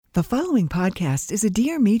The following podcast is a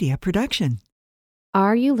Dear Media production.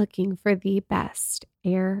 Are you looking for the best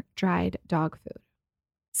air-dried dog food?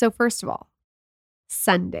 So first of all,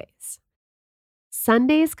 Sundays.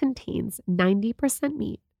 Sundays contains 90%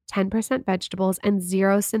 meat, 10% vegetables, and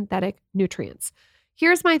 0 synthetic nutrients.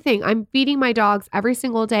 Here's my thing. I'm feeding my dogs every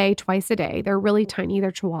single day, twice a day. They're really tiny.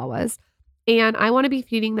 They're Chihuahuas. And I want to be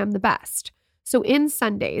feeding them the best. So in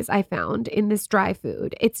Sundays, I found in this dry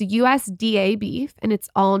food, it's USDA beef and it's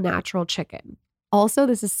all natural chicken. Also,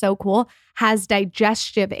 this is so cool, has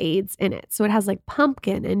digestive aids in it. So it has like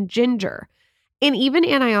pumpkin and ginger and even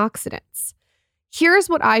antioxidants. Here's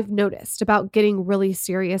what I've noticed about getting really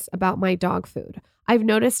serious about my dog food. I've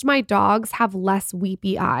noticed my dogs have less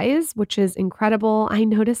weepy eyes, which is incredible. I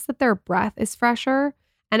noticed that their breath is fresher.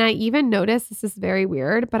 And I even noticed, this is very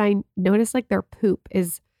weird, but I noticed like their poop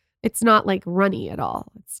it's not like runny at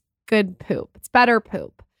all. It's good poop. It's better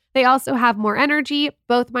poop. They also have more energy.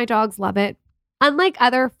 Both my dogs love it. Unlike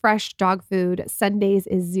other fresh dog food, Sundays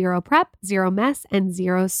is 0 prep, 0 mess, and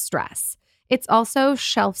 0 stress. It's also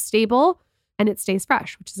shelf stable and it stays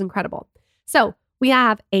fresh, which is incredible. So we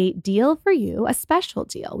have a deal for you, a special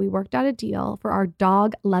deal. We worked out a deal for our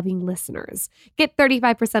dog-loving listeners. Get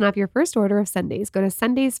 35% off your first order of Sundays. Go to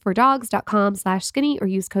sundaysfordogs.com/skinny or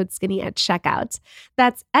use code skinny at checkout.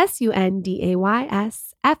 That's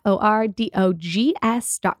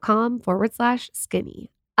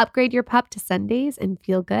sundaysfordogs.com/skinny. Upgrade your pup to Sundays and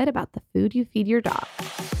feel good about the food you feed your dog.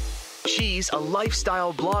 She's a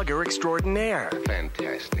lifestyle blogger extraordinaire.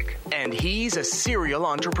 Fantastic. And he's a serial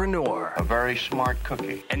entrepreneur. A very smart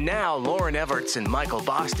cookie. And now Lauren Everts and Michael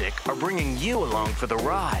Bosstick are bringing you along for the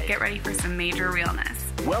ride. Get ready for some major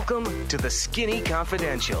realness. Welcome to the Skinny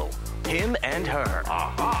Confidential. Him and her.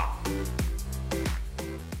 Aha!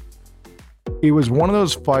 It was one of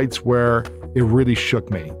those fights where it really shook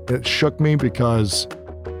me. It shook me because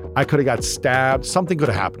I could have got stabbed. Something could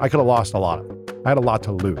have happened. I could have lost a lot. I had a lot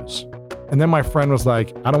to lose. And then my friend was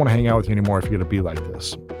like, I don't want to hang out with you anymore if you're going to be like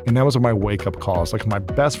this. And that was my wake-up call. It's like, my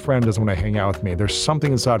best friend doesn't want to hang out with me. There's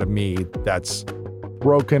something inside of me that's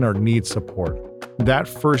broken or needs support. That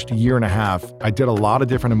first year and a half, I did a lot of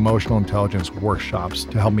different emotional intelligence workshops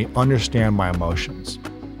to help me understand my emotions,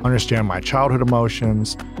 understand my childhood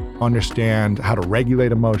emotions, understand how to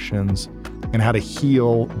regulate emotions, and how to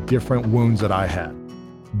heal different wounds that I had.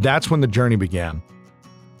 That's when the journey began.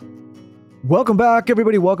 Welcome back,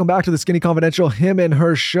 everybody. Welcome back to the Skinny Confidential Him and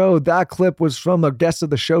Her show. That clip was from the guest of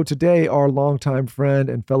the show today, our longtime friend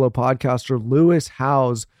and fellow podcaster, Lewis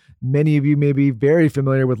Howes. Many of you may be very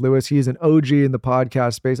familiar with Lewis. He is an OG in the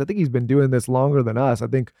podcast space. I think he's been doing this longer than us. I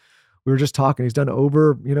think we were just talking. He's done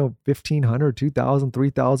over, 1,500, 2,000,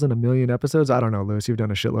 3,000, 1 million episodes. I don't know, Lewis. You've done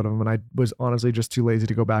a shitload of them. And I was honestly just too lazy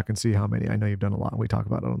to go back and see how many. I know you've done a lot. And we talk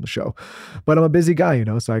about it on the show. But I'm a busy guy,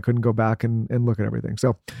 so I couldn't go back and look at everything.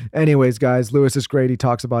 So anyways, guys, Lewis is great. He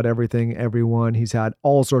talks about everything, everyone. He's had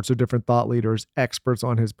all sorts of different thought leaders, experts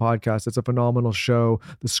on his podcast. It's a phenomenal show,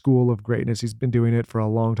 The School of Greatness. He's been doing it for a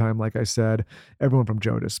long time, like I said. Everyone from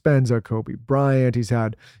Joe Dispenza, Kobe Bryant. He's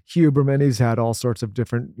had Huberman. He's had all sorts of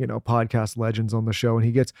different, podcast legends on the show, and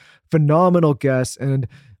he gets phenomenal guests. And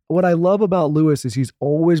what I love about Lewis is he's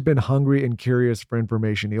always been hungry and curious for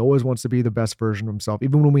information. He always wants to be the best version of himself.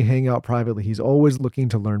 Even when we hang out privately, he's always looking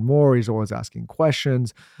to learn more. He's always asking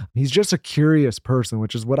questions. He's just a curious person,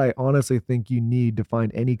 which is what I honestly think you need to find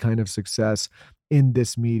any kind of success in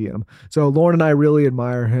this medium. So Lauren and I really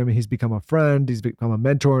admire him. He's become a friend. He's become a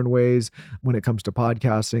mentor in ways when it comes to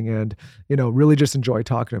podcasting, and, really just enjoy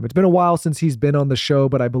talking to him. It's been a while since he's been on the show,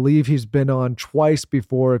 but I believe he's been on twice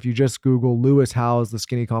before. If you just Google Lewis Howes, The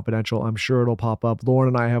Skinny Confidential, I'm sure it'll pop up. Lauren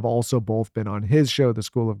and I have also both been on his show, The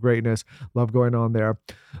School of Greatness. Love going on there.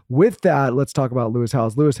 With that, let's talk about Lewis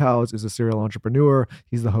Howes. Lewis Howes is a serial entrepreneur.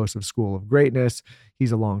 He's the host of School of Greatness.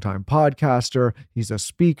 He's a longtime podcaster. He's a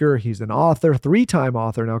speaker. He's an author, 3-time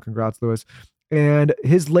author. Now, congrats, Lewis. And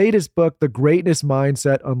his latest book, The Greatness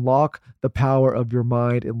Mindset, Unlock the Power of Your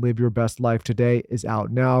Mind and Live Your Best Life Today, is out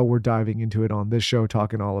now. We're diving into it on this show,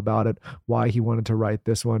 talking all about it, why he wanted to write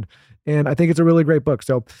this one. And I think it's a really great book.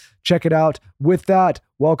 So check it out. With that,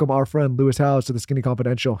 welcome our friend Lewis Howes to the Skinny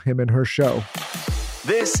Confidential, Him and Her show.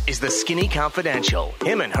 This is the Skinny Confidential.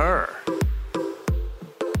 Him and Her.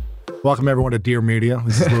 Welcome everyone to Dear Media.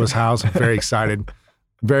 This is Lewis Howes. I'm very excited.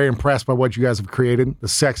 Very impressed by what you guys have created. The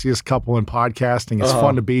sexiest couple in podcasting. It's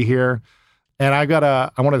fun to be here. And I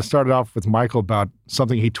wanted to start it off with Michael about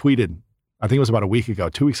something he tweeted. I think it was about a week ago,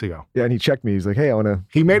 2 weeks ago. Yeah, and he checked me. He's like, hey, I want to...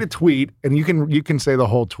 He made a tweet, and you can say the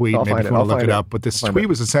whole tweet, maybe if you want to look it up. But this tweet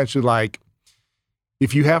was essentially like,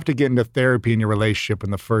 if you have to get into therapy in your relationship in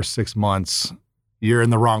the first 6 months, you're in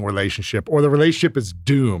the wrong relationship, or the relationship is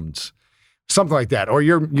doomed. Something like that, or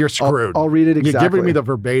you're screwed. I'll read it exactly. You're giving me the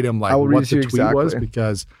verbatim, like what the tweet was,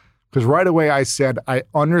 because right away I said, I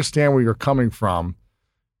understand where you're coming from,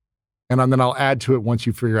 and then I'll add to it once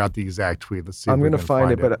you figure out the exact tweet. Let's see. I'm going to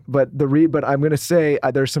find it, but I'm going to say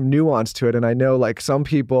there's some nuance to it, and I know like some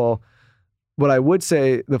people. What I would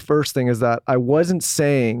say, the first thing is that I wasn't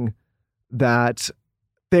saying that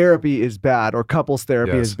therapy is bad or couples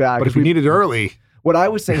therapy is bad. But if we need it early. What I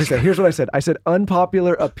was saying is that, here's what I said. I said,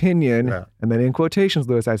 unpopular opinion, and then in quotations,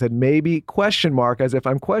 Lewis, I said, maybe question mark, as if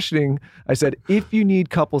I'm questioning. I said, if you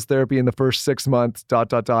need couples therapy in the first 6 months, ...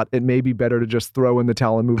 it may be better to just throw in the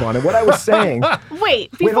towel and move on. And what I was saying...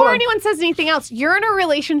 Wait, before anyone says anything else, you're in a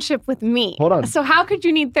relationship with me. Hold on. So how could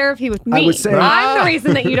you need therapy with me? I was saying, I'm the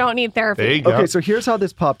reason that you don't need therapy. There you go. Okay, so here's how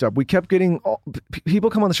this popped up. We kept getting...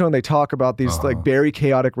 people come on the show and they talk about these like very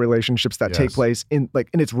chaotic relationships that take place and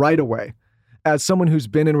it's right away. As someone who's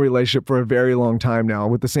been in a relationship for a very long time now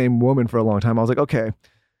with the same woman for a long time, I was like, okay,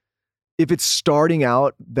 if it's starting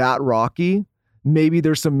out that rocky, maybe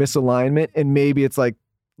there's some misalignment and maybe it's like,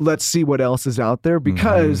 let's see what else is out there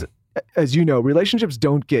because as you know, relationships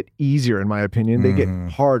don't get easier in my opinion, they get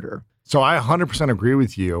harder. So I 100% agree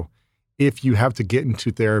with you if you have to get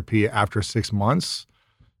into therapy after 6 months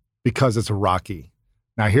because it's a rocky.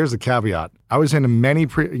 Now here's the caveat. I was in many,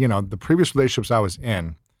 the previous relationships I was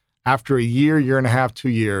in, after a year and a half, 2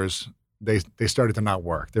 years, they started to not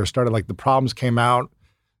work. They started like the problems came out,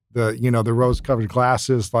 the rose-colored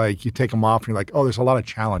glasses, like you take them off and you're like, oh, there's a lot of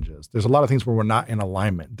challenges. There's a lot of things where we're not in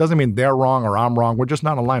alignment. Doesn't mean they're wrong or I'm wrong. We're just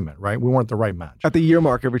not in alignment, right? We weren't the right match. At the year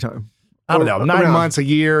mark every time. I don't know, 9 months, a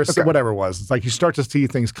year, whatever it was. It's like you start to see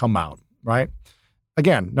things come out, right?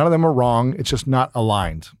 Again, none of them are wrong. It's just not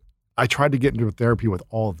aligned. I tried to get into therapy with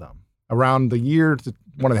all of them around the year to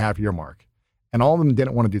 1.5 year mark. And all of them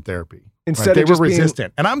didn't want to do therapy. Instead, they were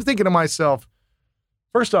resistant. And I'm thinking to myself,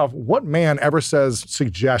 first off, what man ever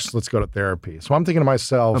suggests let's go to therapy? So I'm thinking to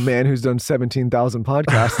myself, a man who's done 17,000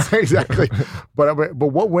 podcasts. Exactly. But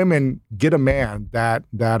what women get a man that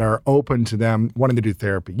are open to them wanting to do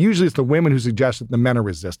therapy? Usually it's the women who suggest that the men are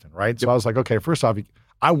resistant, right? So I was like, okay, first off,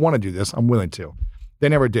 I want to do this. I'm willing to. They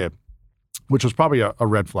never did, which was probably a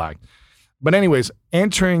red flag. But anyways,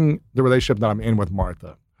 entering the relationship that I'm in with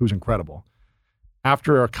Martha, who's incredible,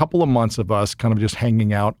 after a couple of months of us kind of just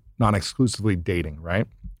hanging out, non-exclusively dating, right?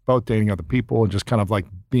 Both dating other people and just kind of like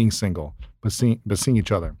being single, but seeing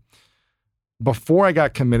each other. Before I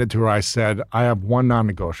got committed to her, I said, I have one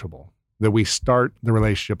non-negotiable, that we start the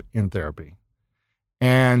relationship in therapy.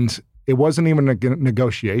 And it wasn't even a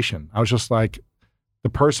negotiation. I was just like, the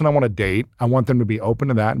person I want to date, I want them to be open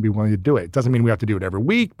to that and be willing to do it. It doesn't mean we have to do it every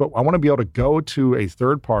week, but I want to be able to go to a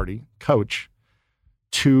third party coach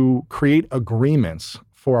to create agreements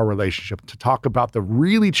for our relationship, to talk about the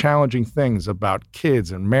really challenging things about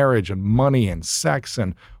kids and marriage and money and sex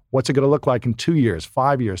and what's it going to look like in 2 years,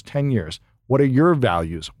 5 years, 10 years? What are your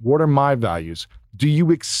values? What are my values? Do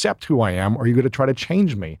you accept who I am? Or are you going to try to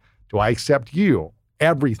change me? Do I accept you?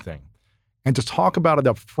 Everything. And to talk about it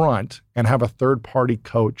up front and have a third party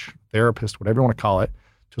coach, therapist, whatever you want to call it,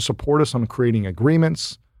 to support us on creating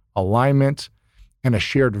agreements, alignment, and a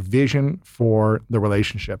shared vision for the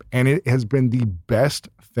relationship. And it has been the best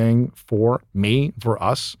thing for me, for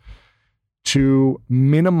us, to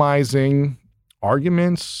minimizing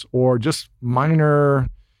arguments or just minor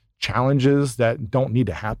challenges that don't need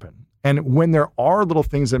to happen. And when there are little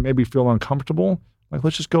things that maybe feel uncomfortable, like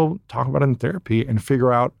let's just go talk about it in therapy and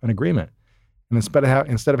figure out an agreement. And instead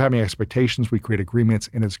of having expectations, we create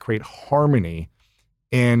agreements and it's create harmony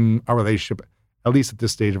in our relationship, at least at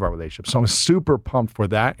this stage of our relationship. So I'm super pumped for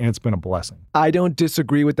that, and it's been a blessing. I don't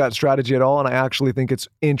disagree with that strategy at all, and I actually think it's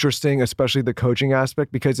interesting, especially the coaching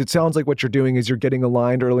aspect, because it sounds like what you're doing is you're getting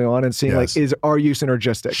aligned early on and seeing are you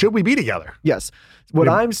synergistic? Should we be together? Yes. What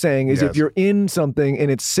I'm saying is if you're in something and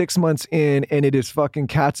it's 6 months in and it is fucking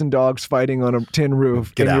cats and dogs fighting on a tin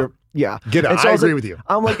roof, get out. Get out. So I agree with you.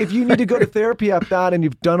 I'm like, if you need to go to therapy after that and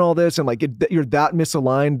you've done all this and like you're that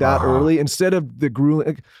misaligned that early, instead of the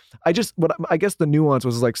grueling, I guess the nuance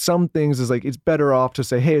was like some things is like, it's better off to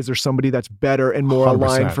say, hey, is there somebody that's better and more 100%.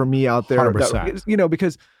 aligned for me out there? 100%.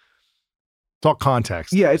 Because it's all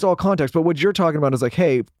context. Yeah, it's all context. But what you're talking about is like,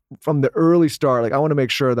 hey, from the early start, like I want to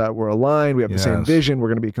make sure that we're aligned. We have the same vision. We're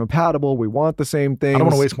going to be compatible. We want the same things. I don't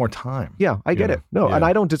want to waste more time. Yeah, I get it. No, and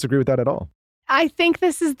I don't disagree with that at all. I think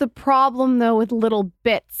this is the problem, though, with little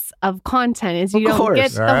bits of content is you Of don't course.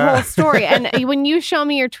 get the whole story. And when you show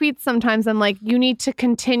me your tweets, sometimes I'm like, you need to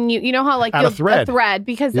continue. You know how like Add a thread.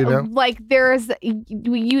 because You know? like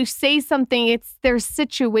you say something. There's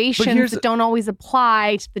situations that don't always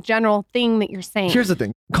apply to the general thing that you're saying. Here's the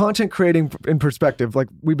thing. Content creating in perspective, like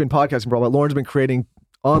we've been podcasting for a while. Lauren's been creating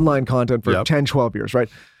online content for 10, 12 years, right?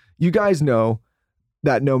 You guys know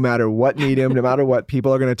that no matter what medium, no matter what,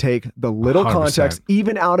 people are going to take the little 100%. context,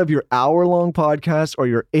 even out of your hour-long podcast or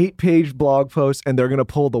your 8-page blog post, and they're going to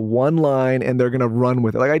pull the one line and they're going to run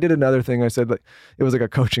with it. Like I did another thing. I said, like, it was like a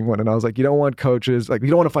coaching one, and I was like, you don't want coaches, like you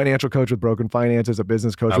don't want a financial coach with broken finances, a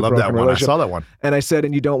business coach I with love broken that one. I relationship. saw that one. And I said,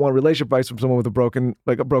 and you don't want relationship advice from someone with a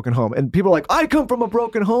broken home. And people are like, I come from a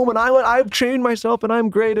broken home and I've trained myself and I'm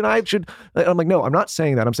great and I should. I'm like, no, I'm not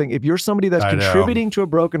saying that. I'm saying if you're somebody that's I know. contributing to a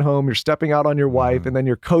broken home, you're stepping out on your wife and then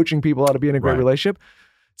you're coaching people how to be in a great Right. relationship.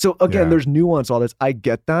 So again, Yeah. there's nuance all this. I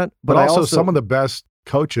get that. But I also some of the best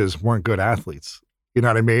coaches weren't good athletes. You know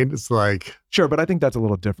what I mean? It's like, Sure, but I think that's a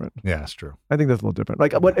little different. yeah, it's true. I think that's a little different.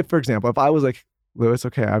 Like what if, for example, if I was like, Lewis,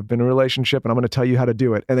 okay, I've been in a relationship and I'm going to tell you how to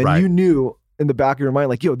do it. And then Right. you knew in the back of your mind,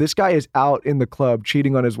 like, yo, this guy is out in the club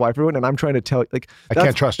cheating on his wife or what, and I'm trying to tell, like, I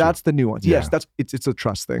can't trust you. That's the nuance. Yeah. Yes, it's a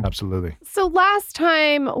trust thing. Absolutely. So last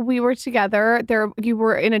time we were together, you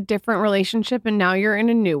were in a different relationship, and now you're in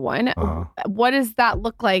a new one. Uh-huh. What does that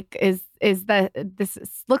look like? Is that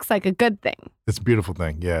looks like a good thing? It's a beautiful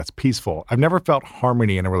thing. Yeah, it's peaceful. I've never felt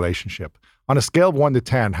harmony in a relationship. On a scale of 1 to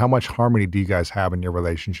 10, how much harmony do you guys have in your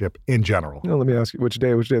relationship in general? You know, let me ask you, which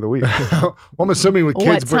day of the week? Well, I'm assuming with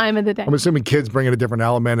kids, What time of the day? I'm assuming kids bring in a different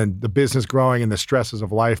element and the business growing and the stresses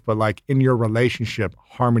of life. But like in your relationship,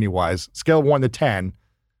 harmony wise, scale of 1 to 10,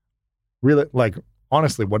 really, like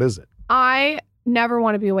honestly, what is it? I never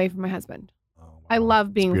want to be away from my husband. I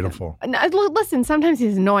love being beautiful. with him. Listen, sometimes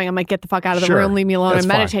he's annoying. I'm like, get the fuck out of the Sure. room, leave me alone. That's I'm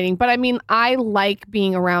fine. meditating. But I mean, I like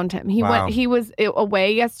being around him. Wow. He was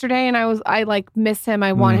away yesterday, and I like miss him.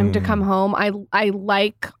 I want him to come home. I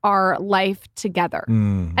like our life together.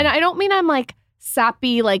 Mm. And I don't mean I'm like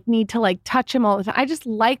sappy, like need to like touch him all the time. I just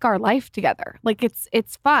like our life together. Like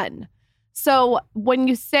it's fun. So when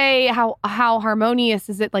you say how harmonious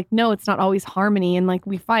is it, like, no, it's not always harmony, and like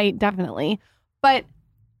we fight definitely, but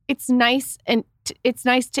it's nice, and it's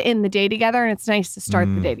nice to end the day together, and it's nice to start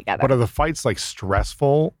the day together. But are the fights like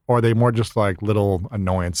stressful, or are they more just like little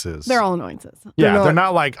annoyances? They're all annoyances. Yeah, they're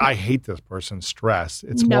not like I hate this person stress.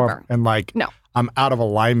 It's Never. more and like No. I'm out of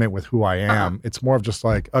alignment with who I am. It's more of just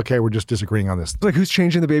like, okay, we're just disagreeing on this. It's like, who's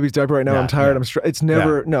changing the baby's diaper right now? Yeah, I'm tired. yeah. I'm stressed. It's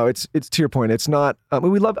never, no, it's to your point. It's not,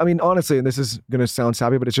 we love, honestly, and this is going to sound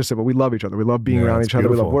savvy, but it's just simple. We love each other. We love being Yeah, around it's each other.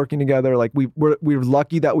 We beautiful. love working together. Like we're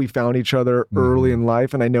lucky that we found each other early in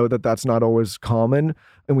life. And I know that that's not always common,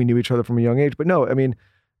 and we knew each other from a young age, but no, I mean,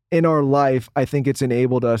 in our life, I think it's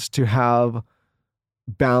enabled us to have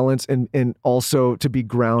balance and also to be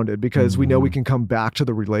grounded, because we know we can come back to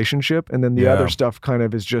the relationship, and then the Yeah. other stuff kind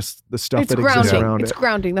of is just the stuff It's that exists grounding. around It's it.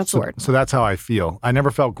 grounding. That's the word. So that's how I feel. I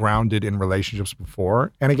never felt grounded in relationships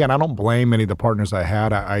before. And again, I don't blame any of the partners I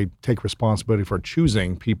had. I take responsibility for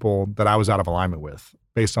choosing people that I was out of alignment with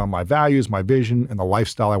based on my values, my vision, and the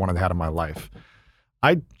lifestyle I wanted to have in my life.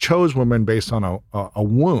 I chose women based on a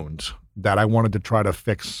wound that I wanted to try to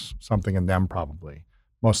fix something in them, probably,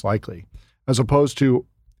 most likely, as opposed to,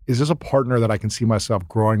 is this a partner that I can see myself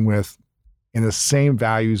growing with in the same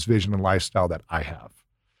values, vision, and lifestyle that I have?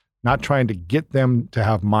 Not trying to get them to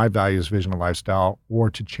have my values, vision, and lifestyle, or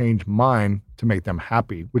to change mine to make them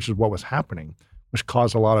happy, which is what was happening, which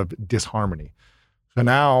caused a lot of disharmony. So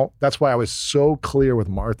now that's why I was so clear with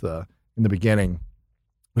Martha in the beginning.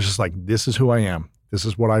 It was just like, this is who I am. This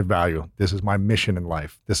is what I value. This is my mission in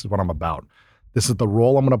life. This is what I'm about. This is the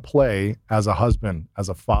role I'm going to play as a husband, as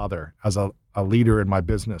a father, as a leader in my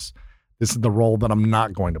business. This is the role that I'm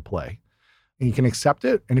not going to play. And you can accept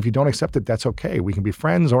it. And if you don't accept it, that's okay. We can be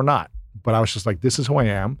friends or not. But I was just like, this is who I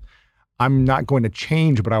am. I'm not going to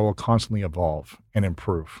change, but I will constantly evolve and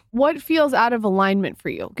improve. What feels out of alignment for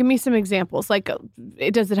you? Give me some examples. Like,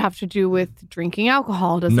 does it have to do with drinking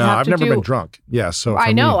alcohol? Does No, it have I've to never do? been drunk. Yeah, so I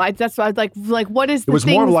for know. me, That's why I was like, what is it the was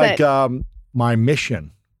things more like that? My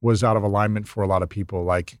mission was out of alignment for a lot of people.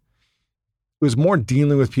 Like, it was more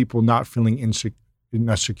dealing with people not feeling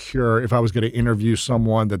insecure if I was going to interview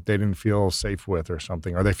someone that they didn't feel safe with or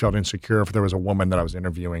something, or they felt insecure if there was a woman that I was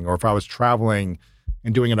interviewing, or if I was traveling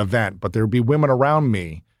and doing an event, but there would be women around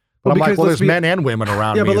me. But Well, I'm like, because well, let's there's be- men and women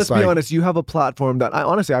around Yeah, me. but let's It's like be honest. You have a platform that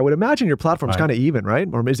I would imagine your platform's Right. kind of even, right?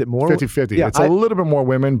 Or is it more 50-50. Yeah, It's a little bit more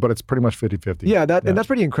women, but it's pretty much 50-50. Yeah, and that's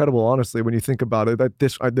pretty incredible, honestly, when you think about it. That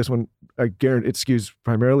this one, I guarantee it skews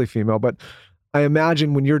primarily female, but I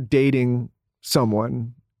imagine when you're dating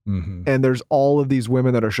someone Mhm. and there's all of these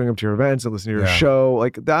women that are showing up to your events and listening to your Yeah. show,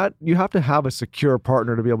 like that, you have to have a secure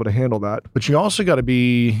partner to be able to handle that. But you also got to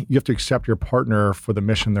you have to accept your partner for the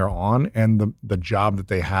mission they're on and the job that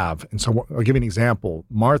they have. And so I'll give you an example.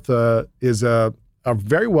 Martha is a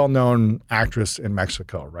very well-known actress in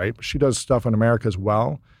Mexico, right? She does stuff in America as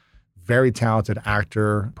well. Very talented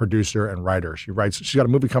actor, producer, and writer. She's got a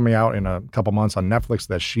movie coming out in a couple months on Netflix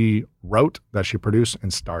that she wrote, that she produced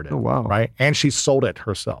and started. Oh, wow. Right? And she sold it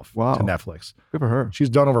herself Wow. to Netflix. Good for her. She's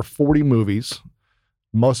done over 40 movies,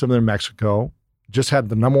 most of them in Mexico. Just had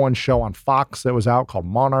the #1 show on Fox that was out called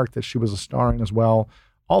Monarch that she was a star in as well.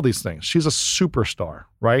 All these things. She's a superstar,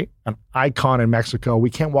 right? An icon in Mexico. We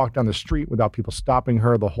can't walk down the street without people stopping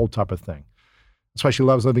her, the whole type of thing. That's why she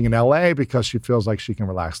loves living in LA, because she feels like she can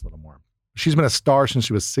relax a little more. She's been a star since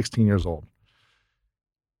she was 16 years old.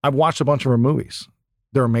 I've watched a bunch of her movies.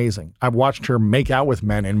 They're amazing. I've watched her make out with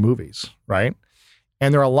men in movies, right?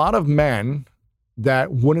 And there are a lot of men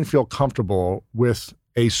that wouldn't feel comfortable with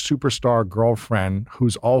a superstar girlfriend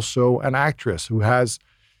who's also an actress, who has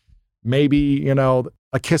maybe,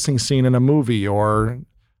 a kissing scene in a movie, or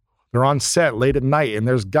they're on set late at night and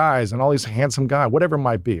there's guys and all these handsome guys, whatever it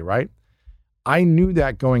might be, right? I knew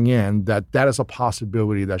that going in, that is a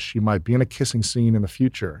possibility that she might be in a kissing scene in the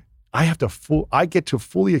future. I get to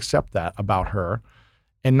fully accept that about her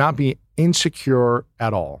and not be insecure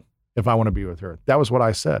at all if I want to be with her. That was what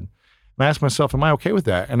I said. And I asked myself, am I okay with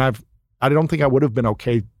that? And I don't think I would have been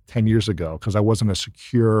okay 10 years ago, because I wasn't a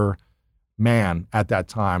secure man at that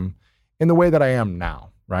time in the way that I am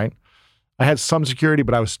now, right? I had some security,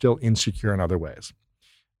 but I was still insecure in other ways.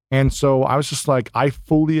 And so I was just like, I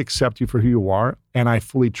fully accept you for who you are, and I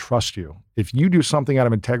fully trust you. If you do something out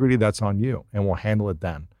of integrity, that's on you, and we'll handle it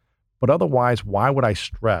then. But otherwise, why would I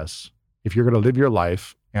stress if you're going to live your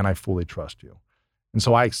life and I fully trust you? And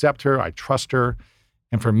so I accept her, I trust her.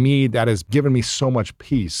 And for me, that has given me so much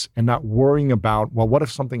peace, and not worrying about, well, what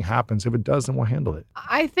if something happens? If it does, then we'll handle it.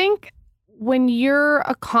 I think when you're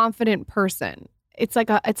a confident person, it's like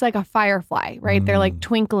a firefly, right? They're like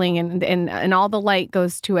twinkling and all the light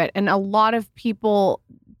goes to it. And a lot of people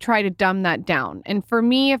try to dumb that down. And for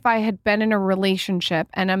me, if I had been in a relationship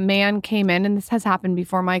and a man came in, and this has happened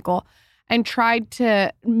before, Michael, and tried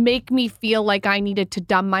to make me feel like I needed to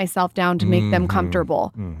dumb myself down to make them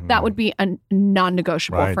comfortable, that would be a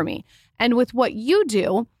non-negotiable for me. And with what you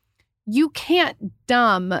do, you can't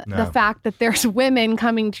dumb the fact that there's women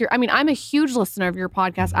coming to I'm a huge listener of your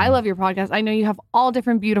podcast. I love your podcast. I know you have all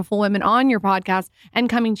different beautiful women on your podcast and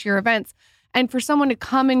coming to your events. And for someone to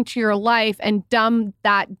come into your life and dumb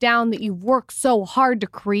that down that you've worked so hard to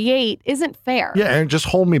create isn't fair. Yeah, and just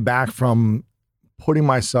hold me back from putting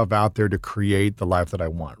myself out there to create the life that I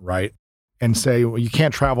want, right? And say, well, you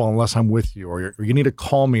can't travel unless I'm with you, or you need to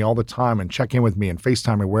call me all the time and check in with me and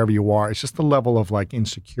FaceTime me wherever you are. It's just the level of like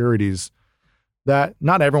insecurities that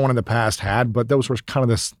not everyone in the past had, but those were kind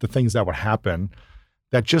of the things that would happen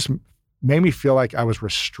that just made me feel like I was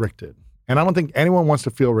restricted. And I don't think anyone wants to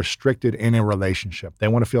feel restricted in a relationship. They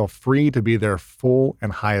want to feel free to be their full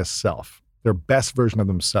and highest self, their best version of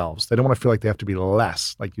themselves. They don't want to feel like they have to be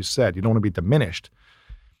less. Like you said, you don't want to be diminished.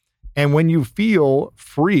 And when you feel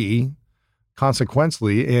free,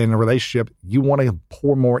 consequently, in a relationship, you want to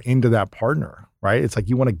pour more into that partner, right? It's like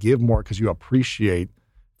you want to give more because you appreciate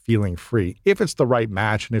feeling free, if it's the right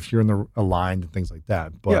match and if you're in the aligned and things like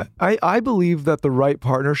that. But yeah, I believe that the right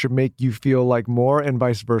partner should make you feel like more, and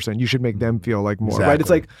vice versa. And you should make them feel like more, right? It's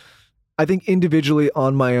like, I think individually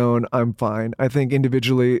on my own, I'm fine. I think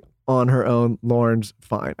individually on her own, Lauren's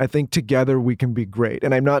fine. I think together we can be great.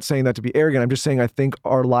 And I'm not saying that to be arrogant. I'm just saying I think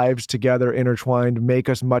our lives together intertwined make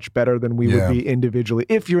us much better than we would be individually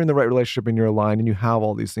if you're in the right relationship and you're aligned and you have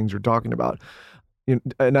all these things you're talking about.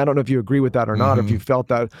 And I don't know if you agree with that or not, if you felt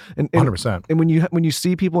that. And 100%. And when you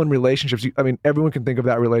see people in relationships, everyone can think of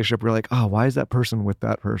that relationship where you're like, oh, why is that person with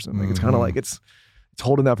that person? Like, it's kind of like it's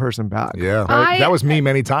holding that person back. Yeah. That was me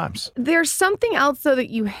many times. There's something else though that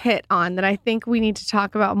you hit on that I think we need to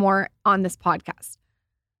talk about more on this podcast.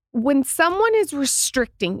 When someone is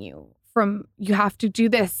restricting you from, you have to do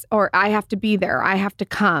this, or I have to be there, I have to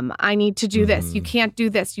come, I need to do this, you can't do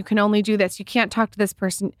this, you can only do this, you can't talk to this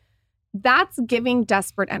person. That's giving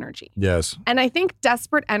desperate energy. Yes. And I think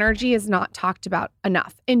desperate energy is not talked about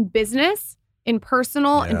enough in business, in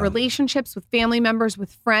personal, in relationships with family members,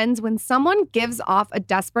 with friends. When someone gives off a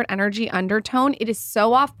desperate energy undertone, it is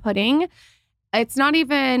so off-putting. It's not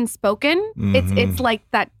even spoken. It's like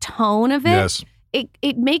that tone of it. Yes.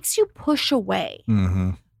 It makes you push away.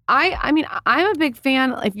 I mean, I'm a big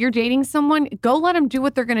fan. If you're dating someone, go let them do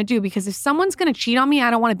what they're going to do, because if someone's going to cheat on me,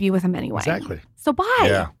 I don't want to be with them anyway. Exactly. So bye.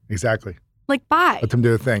 Yeah, exactly. Like, bye. Let them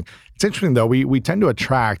do the thing. It's interesting though. We tend to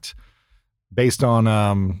attract based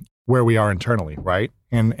on where we are internally, right?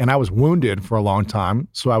 And I was wounded for a long time,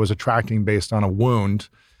 so I was attracting based on a wound,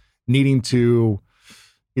 needing to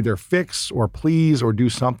either fix or please or do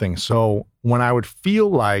something. So when I would feel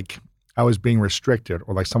like I was being restricted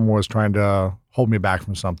or like someone was trying to hold me back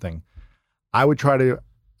from something, I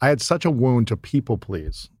had such a wound to people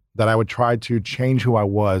please that I would try to change who I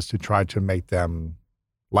was to try to make them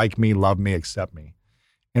like me, love me, accept me.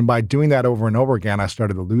 And by doing that over and over again, I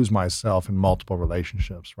started to lose myself in multiple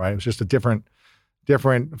relationships, right? It was just a different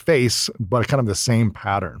face, but kind of the same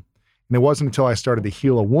pattern. And it wasn't until I started to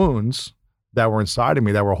heal the wounds that were inside of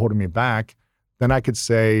me that were holding me back, then I could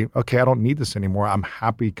say, okay, I don't need this anymore. I'm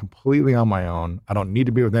happy completely on my own. I don't need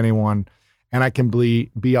to be with anyone. And I can be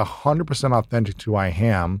 100% authentic to who I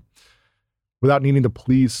am without needing to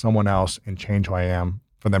please someone else and change who I am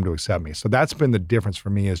for them to accept me. So that's been the difference for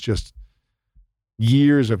me, is just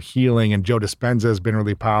years of healing. And Joe Dispenza has been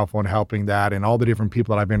really powerful in helping that. And all the different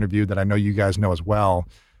people that I've interviewed that I know you guys know as well,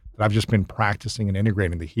 that I've just been practicing and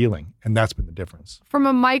integrating the healing. And that's been the difference. From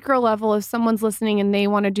a micro level, if someone's listening and they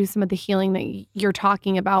want to do some of the healing that you're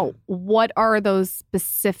talking about, what are those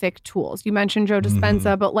specific tools? You mentioned Joe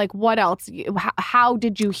Dispenza, but like what else? How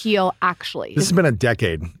did you heal actually? This has been a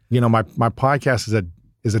decade. You know, my podcast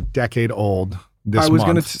is a decade old this month. I was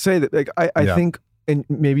going to say that, like, I think, and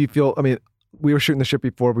maybe you feel, I mean, we were shooting the shit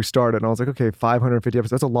before we started, and I was like, okay, 550 episodes,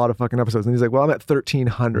 that's a lot of fucking episodes. And he's like, well, I'm at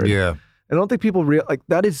 1,300. Yeah. I don't think people realize, like,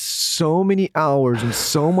 that is so many hours and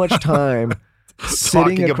so much time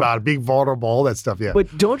sitting talking about it, being vulnerable, all that stuff. Yeah.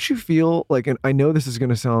 But don't you feel like, and I know this is going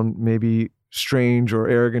to sound maybe strange or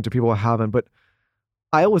arrogant to people who haven't, but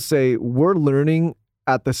I always say we're learning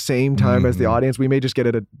at the same time as the audience. We may just get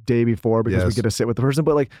it a day before because we get to sit with the person,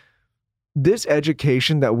 but like this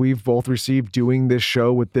education that we've both received doing this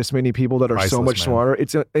show with this many people that are priceless, so much smarter.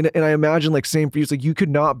 And I imagine, like, same for you. It's like you could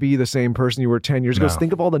not be the same person you were 10 years ago. So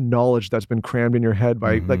think of all the knowledge that's been crammed in your head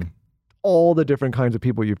by like all the different kinds of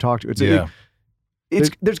people you've talked to.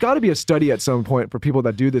 There's got to be a study at some point for people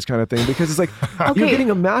that do this kind of thing, because it's like you're getting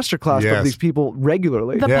a masterclass from these people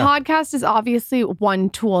regularly. The podcast is obviously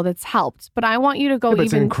one tool that's helped, but I want you to go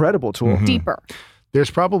it's an incredible tool. Deeper. There's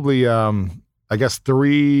probably, I guess,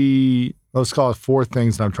 let's call it 4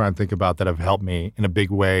 things that I'm trying to think about that have helped me in a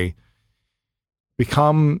big way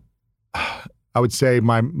become, I would say,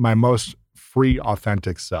 my most free,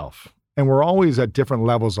 authentic self. And we're always at different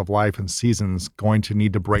levels of life and seasons going to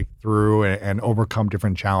need to break through and overcome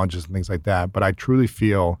different challenges and things like that. But I truly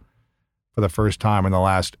feel for the first time in the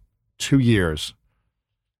last 2 years,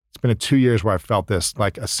 it's been 2 years where I felt this,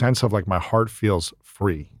 like a sense of like my heart feels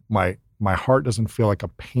free. My heart doesn't feel like a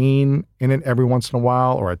pain in it every once in a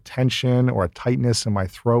while, or a tension or a tightness in my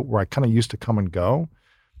throat where I kind of used to come and go.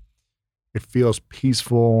 It feels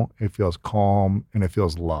peaceful, it feels calm, and it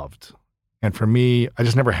feels loved. And for me, I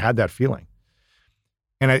just never had that feeling.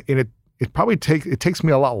 And it probably takes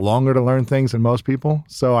me a lot longer to learn things than most people.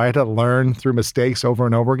 So I had to learn through mistakes over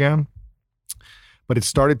and over again. But it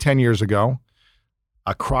started 10 years ago.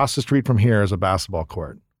 Across the street from here is a basketball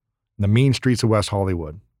court in the mean streets of West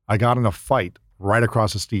Hollywood. I got in a fight right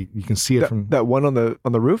across the street. You can see it from that one on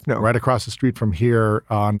the roof. No, right across the street from here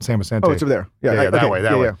on San Vicente. Oh, it's over there. Yeah, that way.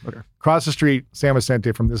 Yeah, okay. Across the street, San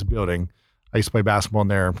Vicente from this building. I used to play basketball in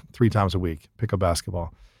there 3 times a week, pick up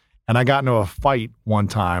basketball. And I got into a fight one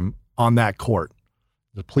time on that court.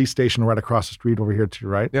 The police station right across the street over here to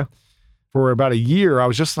your right. Yeah. For about a year, I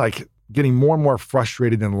was just like getting more and more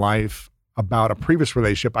frustrated in life about a previous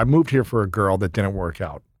relationship. I moved here for a girl that didn't work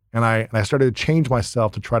out. And I started to change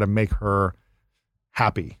myself to try to make her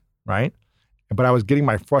happy, right? But I was getting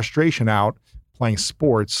my frustration out playing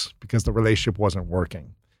sports because the relationship wasn't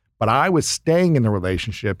working. But I was staying in the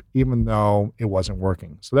relationship even though it wasn't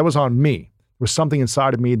working. So that was on me. There was something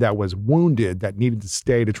inside of me that was wounded that needed to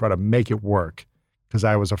stay to try to make it work, because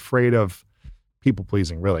I was afraid of people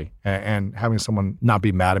pleasing, really. And having someone not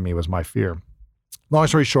be mad at me was my fear. Long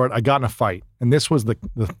story short, I got in a fight. And this was the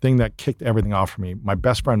thing that kicked everything off for me. My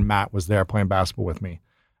best friend, Matt, was there playing basketball with me.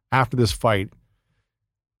 After this fight,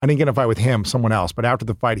 I didn't get in a fight with him, someone else. But after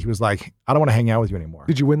the fight, he was like, I don't want to hang out with you anymore.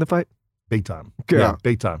 Did you win the fight? Big time. Good. Yeah,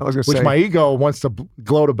 big time. I was gonna Which say, my ego wants to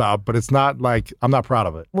gloat about, but it's not like, I'm not proud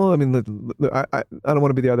of it. Well, I mean, I don't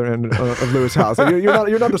want to be the other end of Lewis' house.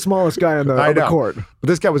 You're not the smallest guy on the court. But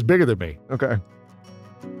this guy was bigger than me. Okay.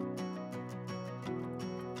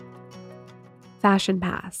 Fashion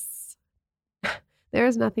Pass. There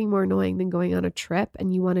is nothing more annoying than going on a trip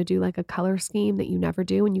and you want to do like a color scheme that you never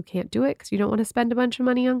do and you can't do it because you don't want to spend a bunch of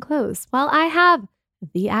money on clothes. Well, I have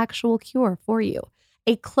the actual cure for you.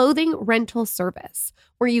 a clothing rental service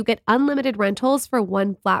where you get unlimited rentals for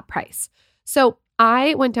one flat price. So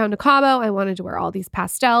I went down to Cabo. I wanted to wear all these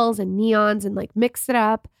pastels and neons and like mix it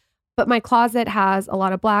up. But my closet has a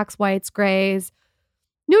lot of blacks, whites, grays,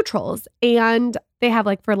 neutrals. And they have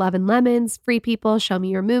like for Love and Lemons, Free People, Show Me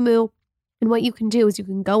Your Muumuu. And what you can do is you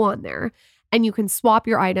can go on there and you can swap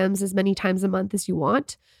your items as many times a month as you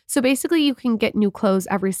want. So basically you can get new clothes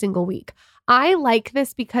every single week. I like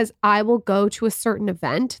this because I will go to a certain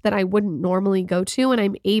event that I wouldn't normally go to and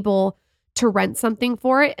I'm able to rent something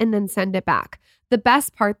for it and then send it back. The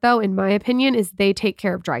best part though, in my opinion, is they take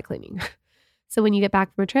care of dry cleaning. So when you get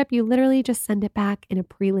back from a trip, you literally just send it back in a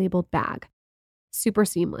pre-labeled bag. Super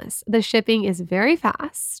seamless. The shipping is very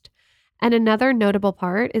fast. And another notable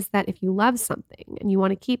part is that if you love something and you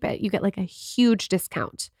want to keep it, you get like a huge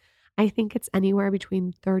discount. I think it's anywhere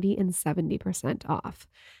between 30 and 70% off.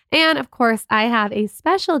 And of course, I have a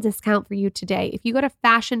special discount for you today. If you go to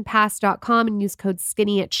fashionpass.com and use code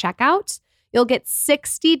SKINNY at checkout, you'll get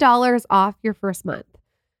 $60 off your first month.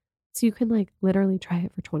 So you can like literally try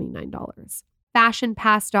it for $29.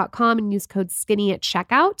 Fashionpass.com and use code SKINNY at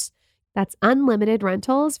checkout. That's unlimited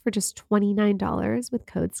rentals for just $29 with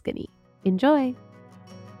code SKINNY. Enjoy.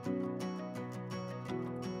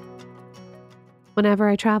 Whenever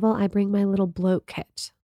I travel, I bring my little bloat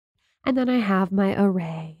kit. And then I have my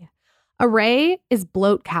Arrae. Arrae is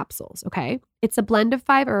bloat capsules, okay? It's a blend of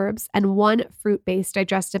 5 herbs and 1 fruit-based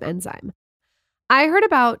digestive enzyme. I heard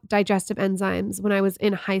about digestive enzymes when I was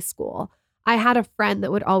in high school. I had a friend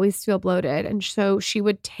that would always feel bloated, and so she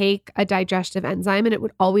would take a digestive enzyme and it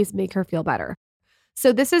would always make her feel better.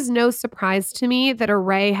 So this is no surprise to me that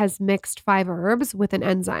Arrae has mixed 5 herbs with an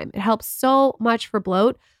enzyme. It helps so much for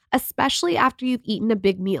bloat, especially after you've eaten a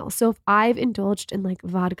big meal. So if I've indulged in like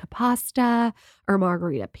vodka pasta or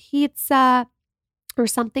margarita pizza or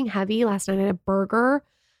something heavy, last night I had a burger,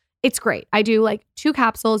 it's great. I do like 2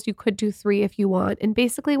 capsules. You could do 3 if you want. And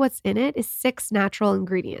basically what's in it is 6 natural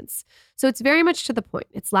ingredients. So it's very much to the point.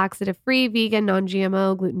 It's laxative-free, vegan,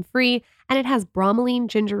 non-GMO, gluten-free, and it has bromelain,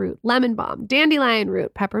 ginger root, lemon balm, dandelion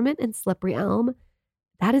root, peppermint, and slippery elm.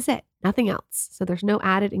 That is it. Nothing else. So there's no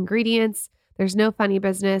added ingredients. There's no funny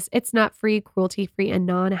business. It's nut-free, cruelty-free, and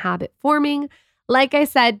non-habit forming. Like I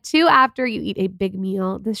said, too, after you eat a big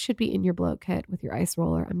meal, this should be in your bloat kit with your ice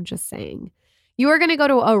roller. I'm just saying. You are going to go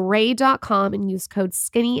to Arrae.com and use code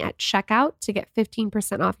SKINNY at checkout to get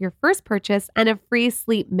 15% off your first purchase and a free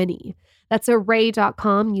sleep mini. That's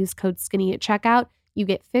Arrae.com. Use code SKINNY at checkout. You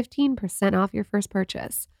get 15% off your first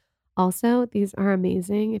purchase. Also, these are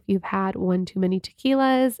amazing if you've had one too many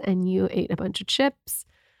tequilas and you ate a bunch of chips.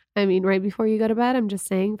 I mean, right before you go to bed, I'm just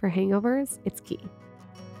saying for hangovers, it's key.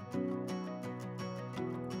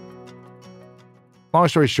 Long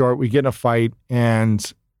story short, we get in a fight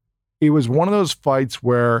and it was one of those fights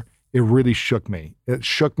where it really shook me. It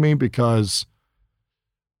shook me because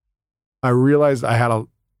I realized I had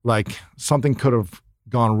something could have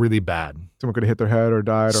gone really bad. Someone could have hit their head or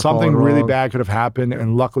died or something fallen really wrong. bad could have happened.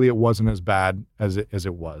 And luckily it wasn't as bad as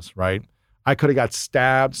it was, right? I could have got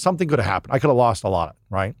stabbed. Something could have happened. I could have lost a lot,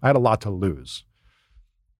 right? I had a lot to lose.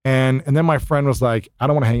 And then my friend was like, I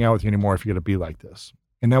don't want to hang out with you anymore if you're going to be like this.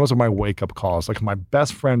 And that was my wake-up call. It's like, my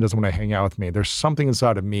best friend doesn't want to hang out with me. There's something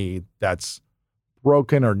inside of me that's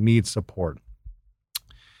broken or needs support.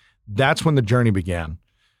 That's when the journey began.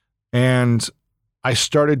 And I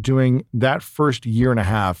started doing that first year and a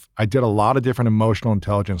half. I did a lot of different emotional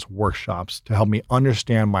intelligence workshops to help me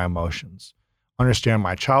understand my emotions, understand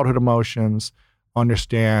my childhood emotions,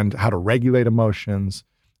 understand how to regulate emotions,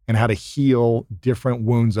 and how to heal different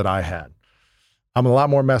wounds that I had. I'm a lot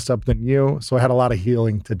more messed up than you, so I had a lot of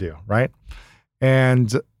healing to do, right?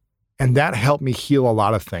 And that helped me heal a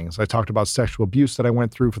lot of things. I talked about sexual abuse that I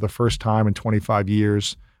went through for the first time in 25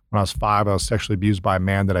 years. When I was 5, I was sexually abused by a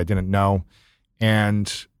man that I didn't know.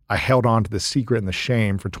 And I held on to the secret and the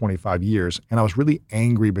shame for 25 years. And I was really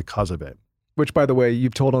angry because of it. Which, by the way,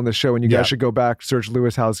 you've told on this show, and you Yeah. guys should go back, search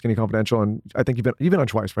Lewis Howes Skinny Confidential, and I think you've been on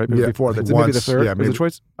twice, right? Yeah, Before that, once, maybe the third. yeah, Was maybe- it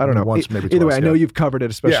twice? I don't know. once, maybe Either way, twice, I know yeah. you've covered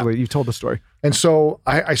it, especially you've told the story. And so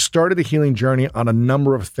I started the healing journey on a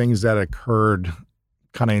number of things that occurred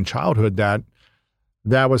kind of in childhood that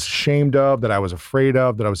I was ashamed of, that I was afraid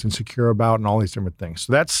of, that I was insecure about, and all these different things.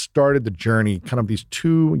 So that started the journey, kind of these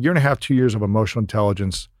 2 years of emotional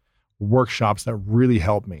intelligence workshops that really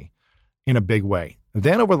helped me in a big way.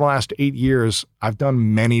 Then over the last 8 years, I've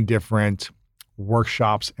done many different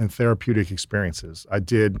workshops and therapeutic experiences. I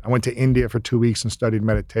went to India for 2 weeks and studied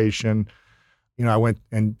meditation. I went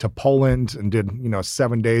to Poland and did,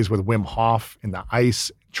 7 days with Wim Hof in the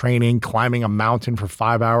ice training, climbing a mountain for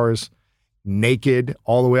 5 hours. naked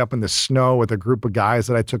all the way up in the snow with a group of guys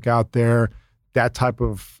that I took out there, that type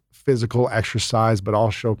of physical exercise, but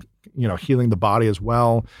also, healing the body as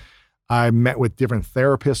well. I met with different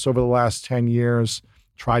therapists over the last 10 years,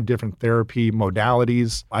 tried different therapy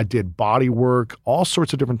modalities. I did body work, all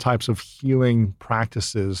sorts of different types of healing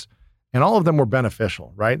practices, and all of them were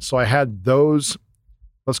beneficial, right? So I had those,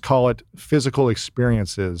 let's call it physical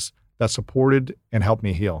experiences that supported and helped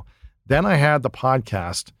me heal. Then I had the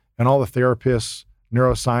podcast and all the therapists,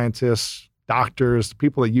 neuroscientists, doctors, the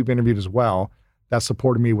people that you've interviewed as well, that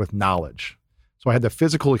supported me with knowledge. So I had the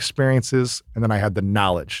physical experiences, and then I had the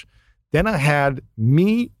knowledge. Then I had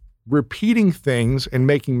me repeating things and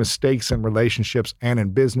making mistakes in relationships and in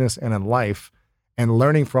business and in life and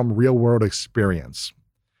learning from real world experience.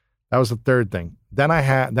 That was the third thing. Then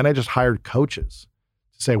I just hired coaches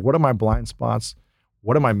to say, what are my blind spots?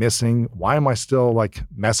 What am I missing? Why am I still like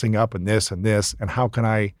messing up in this and this? And how can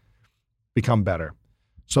I become better?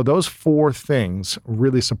 So those 4 things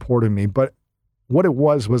really supported me. But what it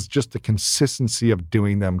was just the consistency of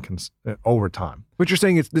doing them over time. What you're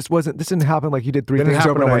saying is this didn't happen like you did 3 things overnight. It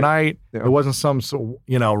didn't happen overnight. Yeah. It wasn't some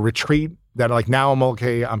retreat that like now I'm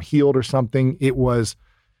okay, I'm healed or something. It was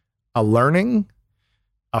a learning,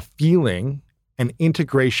 a feeling, an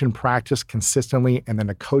integration practice consistently, and then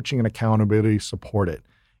a coaching and accountability support it.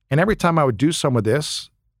 And every time I would do some of this,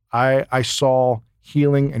 I saw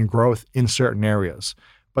healing and growth in certain areas.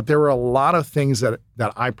 But there were a lot of things that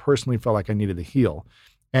I personally felt like I needed to heal.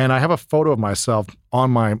 And I have a photo of myself on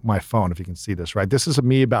my phone, if you can see this, right? This is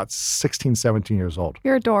me about 16, 17 years old.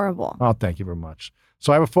 You're adorable. Oh, thank you very much.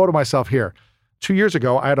 So I have a photo of myself here. 2 years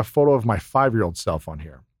ago, I had a photo of my 5-year-old self on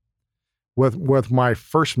here with my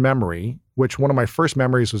first memory, which one of my first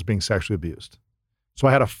memories was being sexually abused. So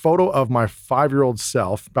I had a photo of my 5-year-old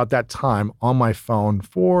self about that time on my phone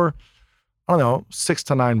for, 6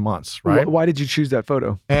 to 9 months, right? Why did you choose that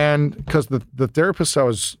photo? And because the therapist I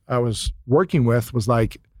was working with was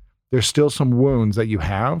like, there's still some wounds that you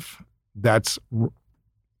have that's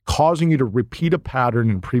causing you to repeat a pattern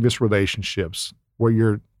in previous relationships where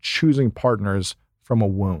you're choosing partners from a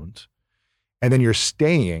wound. And then you're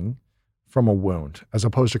staying from a wound as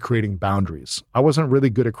opposed to creating boundaries. I wasn't really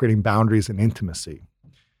good at creating boundaries in intimacy.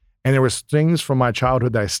 And there was things from my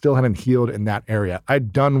childhood that I still hadn't healed in that area.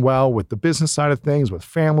 I'd done well with the business side of things, with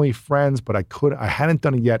family, friends, but I hadn't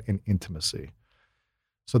done it yet in intimacy.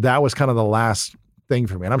 So that was kind of the last thing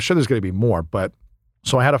for me. And I'm sure there's going to be more, but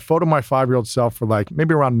so I had a photo of my 5-year-old self for like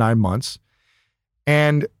maybe around 9 months.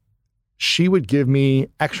 And she would give me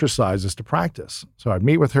exercises to practice. So I'd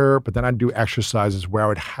meet with her, but then I'd do exercises where I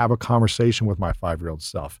would have a conversation with my 5-year-old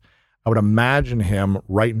self. I would imagine him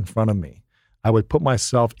right in front of me. I would put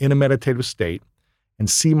myself in a meditative state and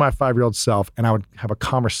see my 5-year-old self, and I would have a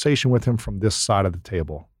conversation with him from this side of the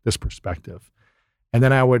table, this perspective. And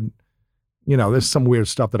then I would, there's some weird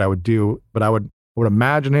stuff that I would do, but I would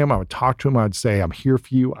imagine him, I would talk to him, I would say, I'm here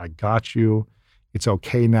for you, I got you, it's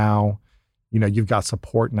okay now, you've got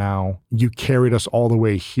support now, you carried us all the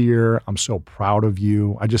way here, I'm so proud of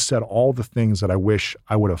you. I just said all the things that I wish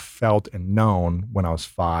I would have felt and known when I was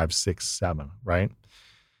 5, 6, 7, right?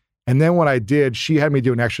 And then what I did, she had me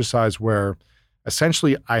do an exercise where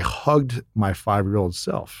essentially I hugged my 5-year-old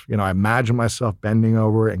self. I imagined myself bending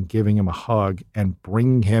over and giving him a hug and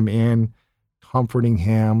bringing him in, comforting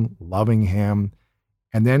him, loving him,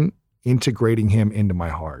 and then integrating him into my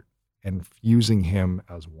heart and fusing him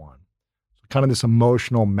as one. So kind of this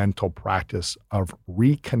emotional, mental practice of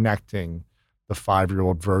reconnecting the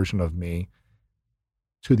 5-year-old version of me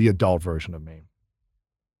to the adult version of me.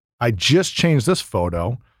 I just changed this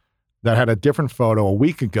photo that had a different photo a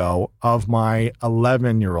week ago of my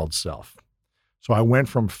 11-year-old self. So I went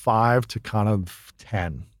from 5 to kind of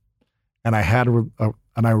 10. And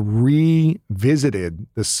I revisited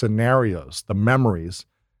the scenarios, the memories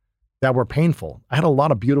that were painful. I had a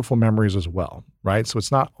lot of beautiful memories as well, right? So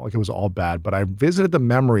it's not like it was all bad, but I visited the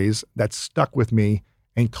memories that stuck with me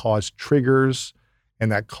and caused triggers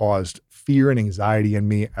and that caused fear and anxiety in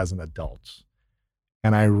me as an adult.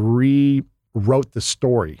 And I rewrote the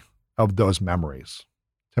story of those memories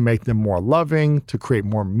to make them more loving, to create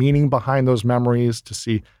more meaning behind those memories, to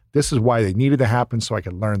see this is why they needed to happen so I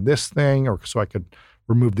could learn this thing or so I could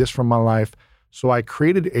remove this from my life. So I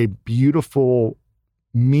created a beautiful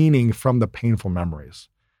meaning from the painful memories.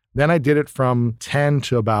 Then I did it from 10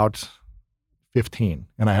 to about 15,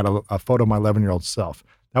 and I had a photo of my 11-year-old self.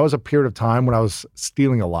 That was a period of time when I was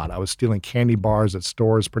stealing a lot. I was stealing candy bars at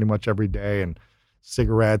stores pretty much every day and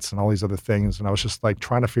cigarettes and all these other things. And I was just like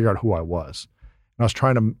trying to figure out who I was. And I was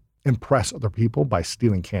trying to impress other people by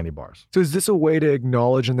stealing candy bars. So is this a way to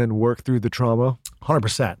acknowledge and then work through the trauma?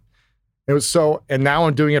 100%. It was so, and now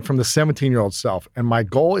I'm doing it from the 17-year-old self. And my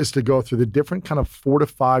goal is to go through the different kind of 4 to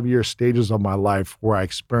 5 year stages of my life where I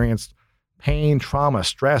experienced pain, trauma,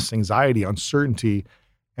 stress, anxiety, uncertainty,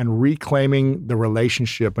 and reclaiming the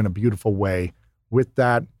relationship in a beautiful way with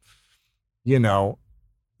that, you know,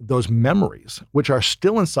 those memories, which are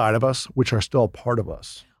still inside of us, which are still a part of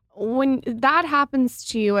us. When that happens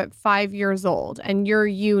to you at 5 years old and you're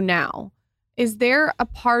you now, is there a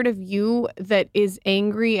part of you that is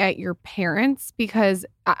angry at your parents because,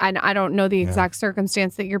 and I don't know the exact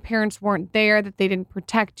circumstance, that your parents weren't there, that they didn't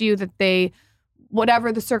protect you, that they,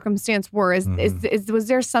 whatever the circumstance were, was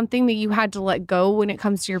there something that you had to let go when it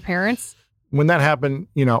comes to your parents? When that happened,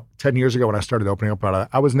 10 years ago when I started opening up about it,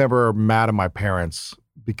 I was never mad at my parents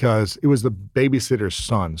because it was the babysitter's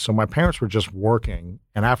son. So my parents were just working,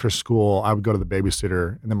 and after school, I would go to the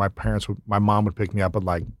babysitter, and then my mom would pick me up at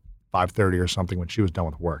like 5:30 or something when she was done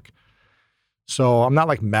with work. So I'm not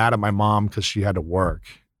like mad at my mom because she had to work.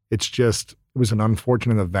 It's just, it was an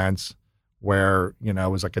unfortunate event where, it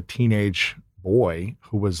was like a teenage boy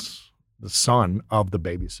who was the son of the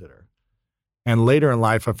babysitter. And later in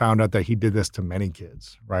life, I found out that he did this to many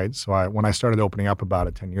kids, right? So when I started opening up about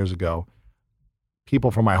it 10 years ago,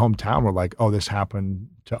 people from my hometown were like, oh, this happened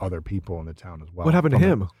to other people in the town as well. What happened to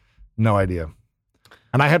him? No idea.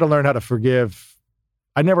 And I had to learn how to forgive.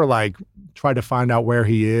 I never like tried to find out where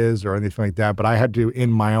he is or anything like that, but I had to,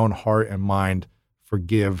 in my own heart and mind,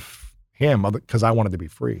 forgive him because I wanted to be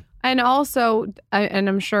free. And also, and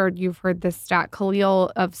I'm sure you've heard this stat,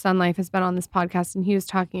 Khalil of Sun Life has been on this podcast, and he was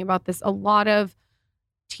talking about this. A lot of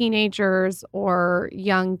teenagers or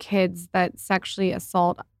young kids that sexually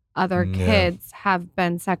assault other kids have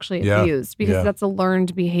been sexually abused because that's a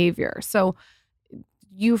learned behavior. So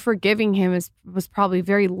you forgiving him was probably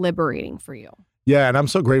very liberating for you. Yeah, and I'm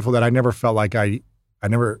so grateful that I never felt like I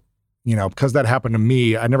never, because that happened to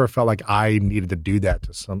me, I never felt like I needed to do that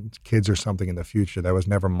to some kids or something in the future. That was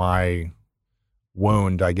never my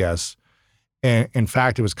wound, I guess. And in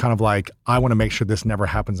fact, it was kind of like, I want to make sure this never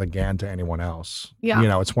happens again to anyone else.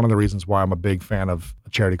 Yeah. It's one of the reasons why I'm a big fan of a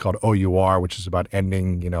charity called OUR, which is about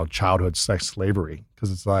ending, childhood sex slavery.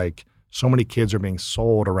 Because it's like so many kids are being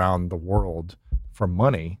sold around the world for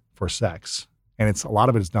money for sex. And a lot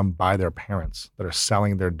of it is done by their parents that are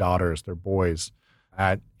selling their daughters, their boys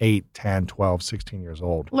at 8, 10, 12, 16 years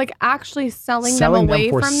old. Like actually selling them away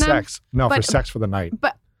for from sex. them? For sex for the night.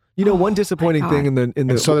 But one disappointing thing in the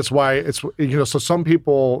and so that's why it's, so some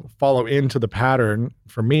people follow into the pattern.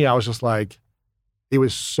 For me, I was just like, it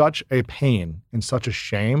was such a pain and such a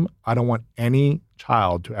shame. I don't want any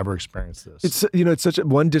child to ever experience this. It's such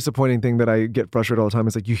one disappointing thing that I get frustrated all the time.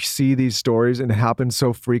 It's like you see these stories and it happens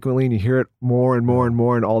so frequently and you hear it more and more and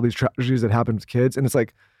more and all these tragedies that happen to kids. And it's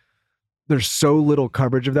like, there's so little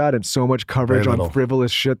coverage of that and so much coverage on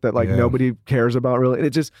frivolous shit that nobody cares about really.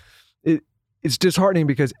 And it's disheartening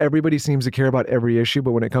because everybody seems to care about every issue,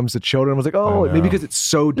 but when it comes to children, I was like, maybe because it's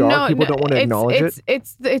so dark, people don't want to acknowledge it.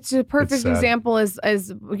 It's a perfect example as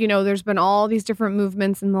there's been all these different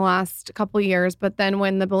movements in the last couple of years, but then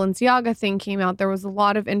when the Balenciaga thing came out, there was a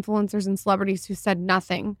lot of influencers and celebrities who said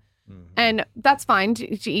nothing. Mm-hmm. And that's fine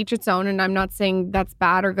to each its own. And I'm not saying that's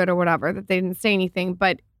bad or good or whatever, that they didn't say anything,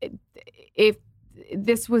 but if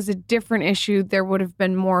this was a different issue, there would have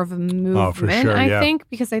been more of a movement, I think,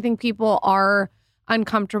 because I think people are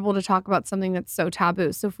uncomfortable to talk about something that's so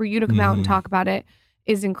taboo. So for you to come out and talk about it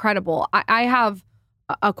is incredible. I have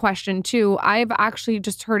a question too. I've actually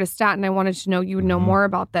just heard a stat and I wanted to know, you would know more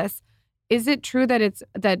about this. Is it true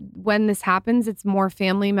that when this happens, it's more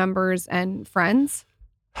family members and friends?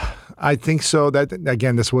 I think so. That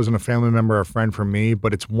again, this wasn't a family member or a friend for me,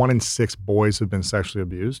 but it's 1 in 6 boys who've been sexually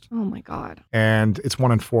abused. Oh my God. And it's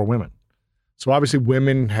 1 in 4 women. So obviously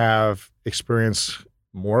women have experienced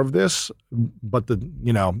more of this, but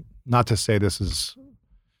not to say this is,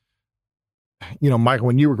 Michael,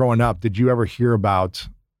 when you were growing up, did you ever hear about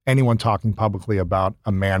anyone talking publicly about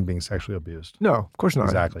a man being sexually abused? No, of course not.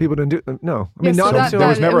 Exactly. People didn't do, no. I mean, there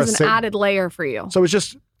was never an added layer for you. So it's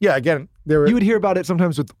just, again, you would hear about it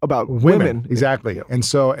sometimes about women. Exactly. Yeah. And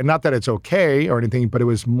not that it's okay or anything, but it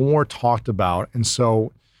was more talked about. And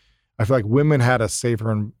so I feel like women had a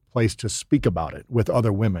safer place to speak about it with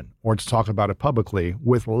other women or to talk about it publicly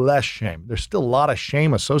with less shame. There's still a lot of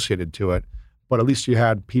shame associated to it, but at least you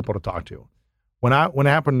had people to talk to. When it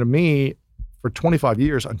happened to me for 25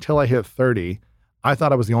 years until I hit 30, I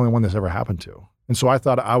thought I was the only one this ever happened to. And so I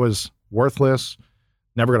thought I was worthless,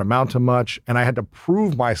 never going to amount to much. And I had to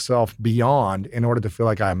prove myself beyond in order to feel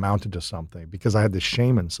like I amounted to something because I had this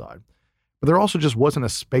shame inside. But there also just wasn't a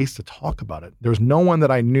space to talk about it. There was no one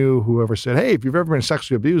that I knew who ever said, hey, if you've ever been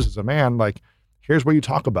sexually abused as a man, like Here's where you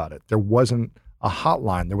talk about it. There wasn't a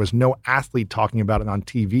hotline. There was no athlete talking about it on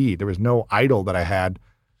TV. There was no idol that I had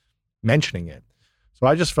mentioning it. So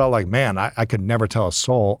I just felt like, man, I could never tell a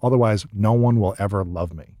soul. Otherwise, no one will ever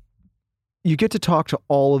love me. You get to talk to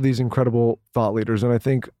all of these incredible thought leaders. And I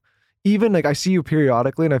think even like I see you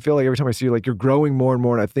periodically, and I feel like every time I see you, like you're growing more and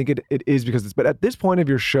more. And I think it is because it's, but at this point of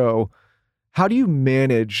your show, how do you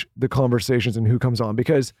manage the conversations and who comes on?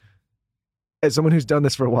 Because as someone who's done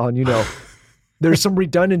this for a while, and you know, there's some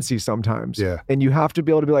redundancy sometimes. Yeah. And you have to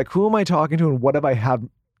be able to be like, who am I talking to and what have I have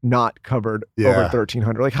not covered over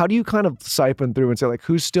 1,300? Like, how do you kind of siphon through and say like,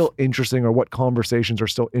 who's still interesting or what conversations are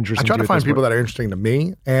still interesting? I try to you find at this people point? that are interesting to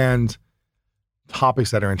me and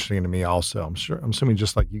topics that are interesting to me also. I'm assuming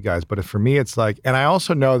just like you guys, but for me, it's like, and I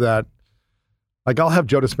also know that like I'll have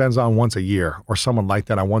Joe Dispenza on once a year or someone like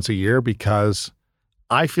that on once a year because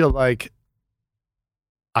I feel like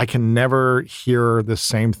I can never hear the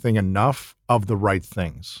same thing enough of the right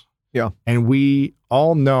things. Yeah. And we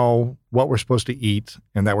all know what we're supposed to eat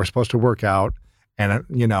and that we're supposed to work out. And,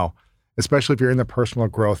 you know, especially if you're in the personal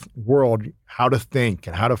growth world, how to think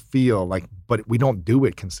and how to feel like, but we don't do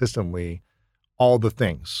it consistently, all the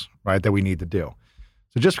things, right, that we need to do.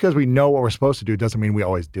 So just because we know what we're supposed to do doesn't mean we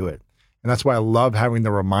always do it. And that's why I love having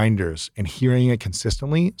the reminders and hearing it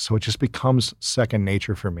consistently. So it just becomes second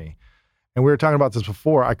nature for me. And we were talking about this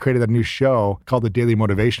before. I created a new show called The Daily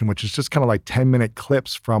Motivation, which is just kind of like 10-minute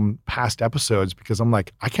clips from past episodes because I'm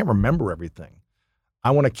like, I can't remember everything.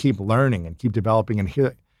 I want to keep learning and keep developing and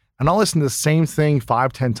hear. And I'll listen to the same thing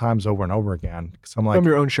 5-10 times over and over again because I'm like, From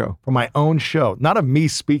your own show. From my own show, not of me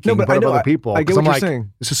speaking, No, but but I of know, other people. I get 'Cause what I'm you're like,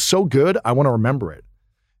 saying. this is so good. I want to remember it.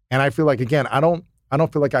 And I feel like, again, I don't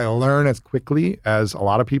feel like I learn as quickly as a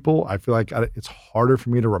lot of people. I feel like it's harder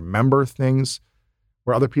for me to remember things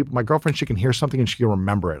where other people, my girlfriend, she can hear something and she can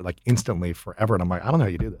remember it like instantly forever. And I'm like, I don't know how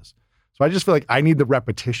you do this. So I just feel like I need the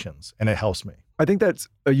repetitions and it helps me. I think that's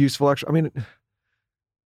a useful extra. I mean,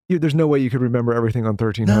 there's no way you could remember everything on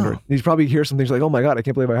 1,300. No. You probably hear some things like, oh my God, I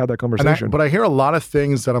can't believe I had that conversation. But I hear a lot of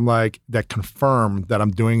things that I'm like, that confirm that I'm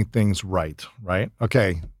doing things right?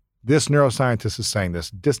 Okay, this neuroscientist is saying this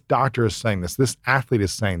doctor is saying this athlete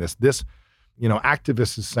is saying this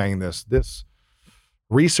activist is saying this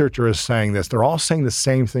researcher is saying this. They're all saying the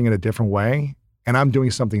same thing in a different way, and I'm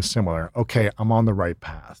doing something similar. Okay, I'm on the right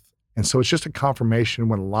path. And so it's just a confirmation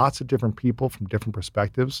when lots of different people from different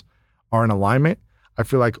perspectives are in alignment. I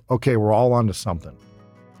feel like, okay, we're all onto something.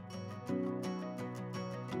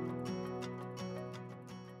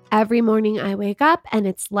 Every morning I wake up and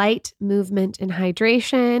it's light, movement, and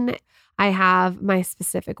hydration. I have my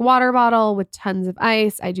specific water bottle with tons of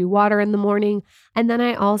ice. I do water in the morning. And then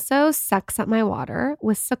I also sex up my water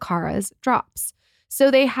with Sakara's drops.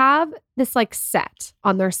 So they have this like set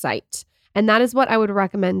on their site. And that is what I would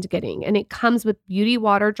recommend getting. And it comes with beauty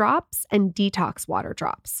water drops and detox water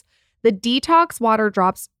drops. The detox water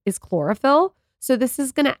drops is chlorophyll. So this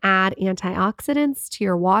is going to add antioxidants to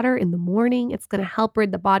your water in the morning. It's going to help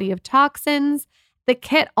rid the body of toxins. The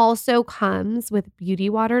kit also comes with beauty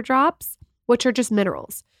water drops, which are just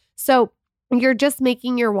minerals. So you're just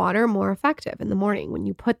making your water more effective in the morning. When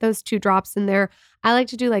you put those 2 drops in there, I like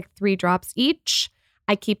to do like 3 drops each.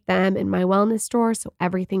 I keep them in my wellness store so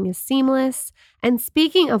everything is seamless. And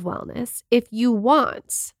speaking of wellness, if you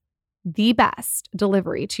want the best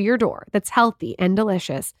delivery to your door that's healthy and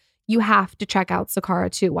delicious, you have to check out Sakara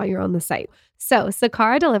too while you're on the site. So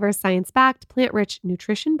Sakara delivers science-backed, plant-rich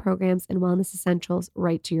nutrition programs and wellness essentials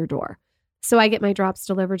right to your door. So I get my drops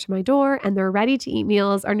delivered to my door, and their ready-to-eat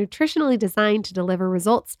meals are nutritionally designed to deliver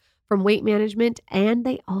results from weight management, and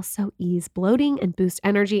they also ease bloating and boost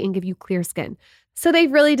energy and give you clear skin. So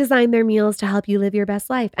they've really designed their meals to help you live your best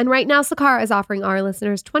life. And right now, Sakara is offering our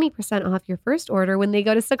listeners 20% off your first order when they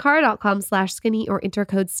go to sakara.com/skinny or enter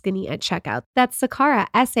code skinny at checkout. That's Sakara,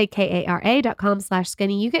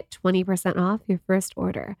 SAKARA.com/skinny. You get 20% off your first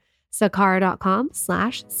order.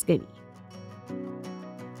 Sakara.com/skinny.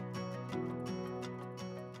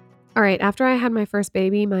 All right, after I had my first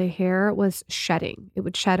baby, my hair was shedding. It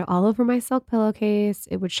would shed all over my silk pillowcase.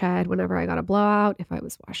 It would shed whenever I got a blowout. If I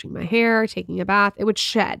was washing my hair, taking a bath, it would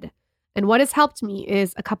shed. And what has helped me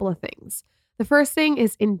is a couple of things. The first thing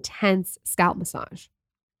is intense scalp massage.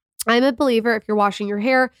 I'm a believer if you're washing your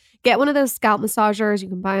hair, get one of those scalp massagers. You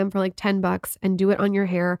can buy them for like $10 and do it on your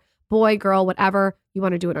hair. Boy, girl, whatever. You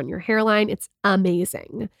want to do it on your hairline. It's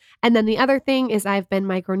amazing. And then the other thing is I've been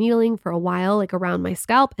microneedling for a while, like around my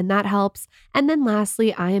scalp, and that helps. And then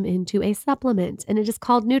lastly, I am into a supplement, and it is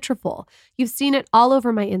called Nutrafol. You've seen it all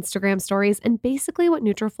over my Instagram stories. And basically what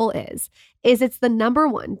Nutrafol is it's the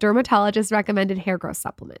 #1 dermatologist recommended hair growth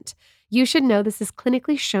supplement. You should know this is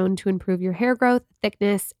clinically shown to improve your hair growth,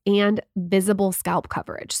 thickness, and visible scalp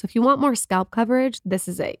coverage. So if you want more scalp coverage, this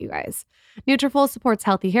is it, you guys. Nutrafol supports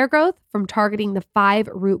healthy hair growth from targeting the 5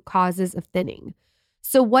 root causes of thinning.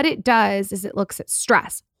 So what it does is it looks at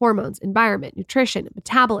stress, hormones, environment, nutrition,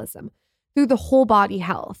 metabolism through the whole body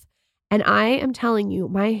health. And I am telling you,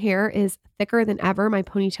 my hair is thicker than ever. My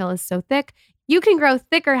ponytail is so thick. You can grow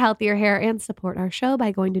thicker, healthier hair and support our show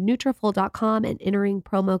by going to Nutrafol.com and entering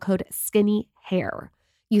promo code SkinnyHair.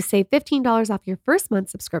 You save $15 off your first month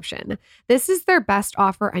subscription. This is their best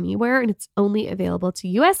offer anywhere, and it's only available to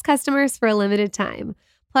U.S. customers for a limited time.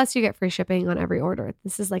 Plus, you get free shipping on every order.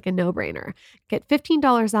 This is like a no-brainer. Get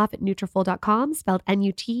 $15 off at Nutrafol.com, spelled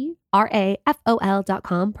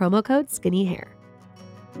Nutrafol.com, promo code SkinnyHair.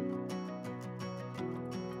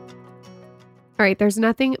 All right, there's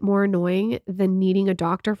nothing more annoying than needing a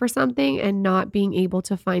doctor for something and not being able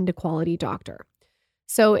to find a quality doctor.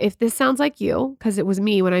 So if this sounds like you, because it was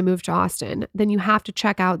me when I moved to Austin, then you have to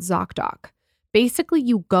check out ZocDoc. Basically,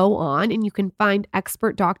 you go on and you can find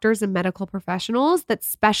expert doctors and medical professionals that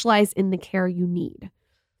specialize in the care you need.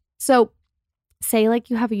 So say like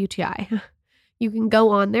you have a UTI. You can go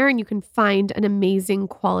on there and you can find an amazing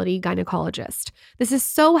quality gynecologist. This is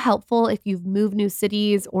so helpful if you've moved new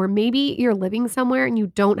cities or maybe you're living somewhere and you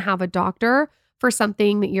don't have a doctor for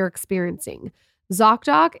something that you're experiencing.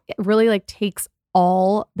 ZocDoc really takes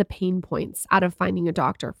all the pain points out of finding a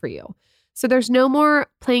doctor for you. So there's no more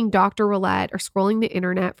playing doctor roulette or scrolling the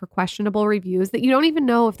internet for questionable reviews that you don't even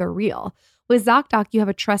know if they're real. With ZocDoc, you have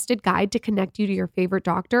a trusted guide to connect you to your favorite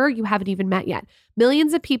doctor you haven't even met yet.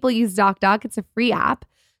 Millions of people use ZocDoc. It's a free app.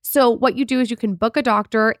 So what you do is you can book a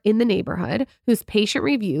doctor in the neighborhood who's patient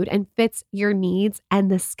reviewed and fits your needs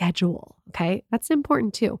and the schedule. Okay, that's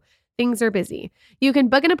important too. Things are busy. You can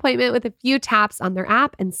book an appointment with a few taps on their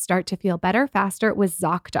app and start to feel better faster with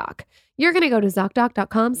ZocDoc. You're going to go to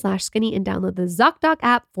ZocDoc.com/skinny and download the ZocDoc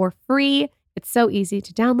app for free. It's so easy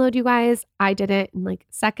to download, you guys. I did it in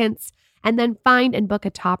seconds. And then find and book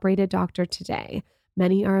a top-rated doctor today.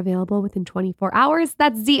 Many are available within 24 hours.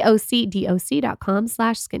 That's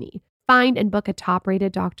ZocDoc.com/skinny. Find and book a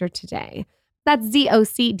top-rated doctor today. That's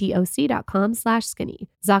ZocDoc.com/skinny.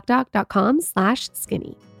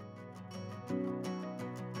 ZocDoc.com/skinny.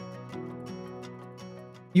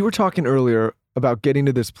 You were talking earlier about getting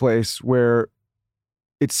to this place where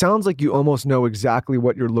it sounds like you almost know exactly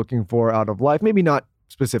what you're looking for out of life. Maybe not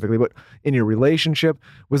specifically, but in your relationship.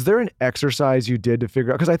 Was there an exercise you did to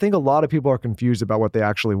figure out? Because I think a lot of people are confused about what they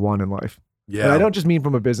actually want in life. Yeah. And I don't just mean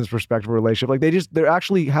from a business perspective or relationship. They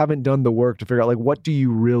actually haven't done the work to figure out what do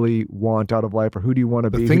you really want out of life, or who do you want to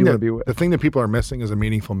be, who do you want to be with? The thing that people are missing is a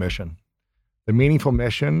meaningful mission. The meaningful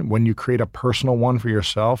mission, when you create a personal one for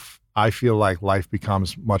yourself, I feel like life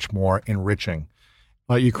becomes much more enriching.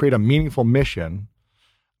 You create a meaningful mission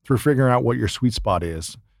through figuring out what your sweet spot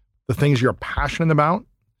is. The things you're passionate about,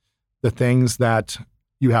 the things that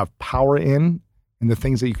you have power in, and the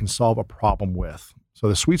things that you can solve a problem with. So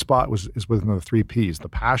the sweet spot is within the 3 Ps, the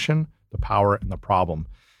passion, the power, and the problem.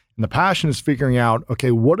 And the passion is figuring out,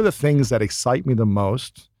 okay, what are the things that excite me the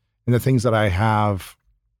most and the things that I have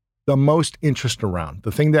the most interest around,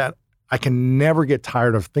 the thing that I can never get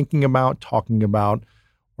tired of thinking about, talking about,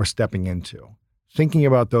 or stepping into. Thinking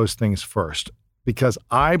about those things first, because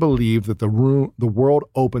I believe that the world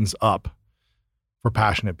opens up for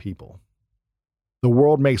passionate people. The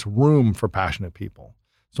world makes room for passionate people.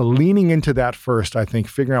 So leaning into that first, I think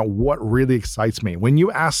figuring out what really excites me. When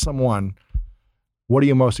you ask someone, what are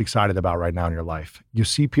you most excited about right now in your life? You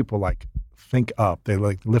see people think up, they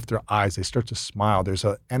lift their eyes, they start to smile. There's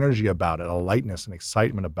an energy about it, a lightness and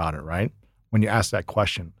excitement about it, right? When you ask that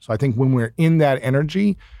question. So I think when we're in that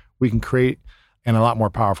energy, we can create in a lot more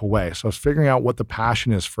powerful way. So it's figuring out what the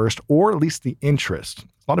passion is first, or at least the interest.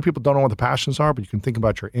 A lot of people don't know what the passions are, but you can think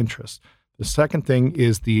about your interests. The second thing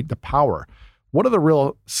is the power. What are the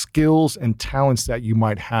real skills and talents that you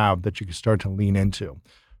might have that you can start to lean into?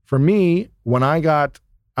 For me, when I got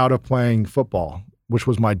out of playing football, which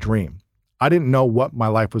was my dream, I didn't know what my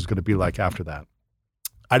life was going to be like after that.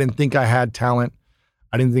 I didn't think I had talent.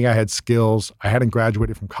 I didn't think I had skills. I hadn't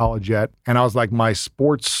graduated from college yet. And I was like, my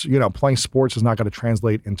sports, playing sports is not going to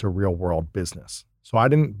translate into real world business. So I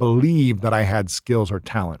didn't believe that I had skills or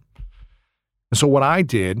talent. And so what I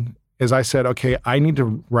did is I said, okay, I need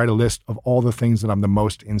to write a list of all the things that I'm the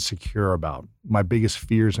most insecure about, my biggest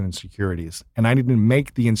fears and insecurities. And I need to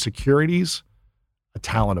make the insecurities a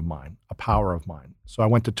talent of mine, a power of mine. So I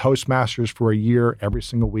went to Toastmasters for a year every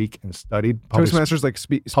single week and studied Toastmasters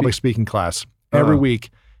public speaking class every week.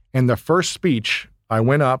 And the first speech, I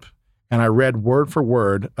went up and I read word for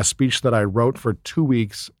word a speech that I wrote for 2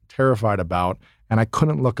 weeks terrified about, and I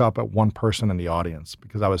couldn't look up at one person in the audience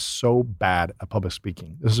because I was so bad at public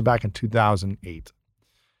speaking. This was back in 2008.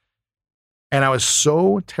 And I was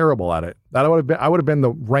so terrible at it that I would have been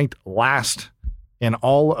the ranked last in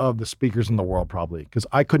all of the speakers in the world probably, because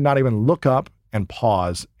I could not even look up and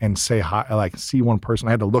pause and say hi, like see one person.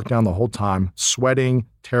 I had to look down the whole time, sweating,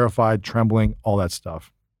 terrified, trembling, all that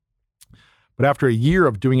stuff. But after a year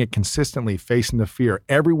of doing it consistently, facing the fear,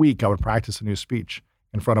 every week I would practice a new speech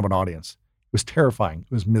in front of an audience. It was terrifying.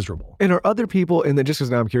 It was miserable. And are other people in there, just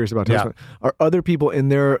because now I'm curious about Toastmasters, are other people in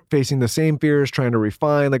there facing the same fears, trying to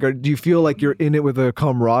refine? Like, do you feel like you're in it with a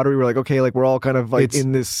camaraderie? We're like, okay, like we're all kind of like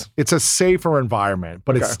in this. It's a safer environment,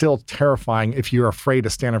 but it's still terrifying if you're afraid to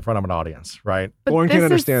stand in front of an audience, right? But Lauren can't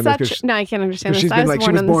understand this. No, I can't understand this. She's been like,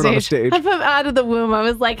 she was born on the stage. I'm out of the womb. I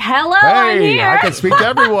was like, hello, I'm Hey, here. I can speak to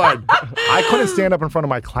everyone. I couldn't stand up in front of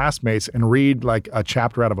my classmates and read like a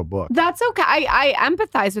chapter out of a book. That's okay. I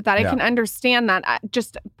empathize with that. I Yeah. can understand that.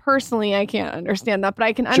 Just personally, I can't understand that, but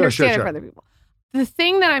I can understand it for other people. The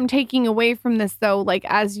thing that I'm taking away from this, though, like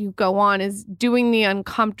as you go on, is doing the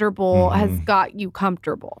uncomfortable has got you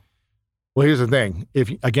comfortable. Well, here's the thing. If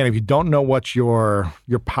you don't know what your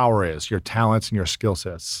power is, your talents and your skill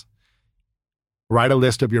sets, write a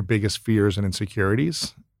list of your biggest fears and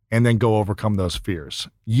insecurities, and then go overcome those fears.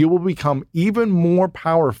 You will become even more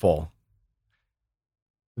powerful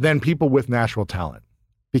than people with natural talent,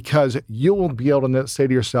 because you will be able to say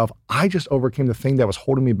to yourself, I just overcame the thing that was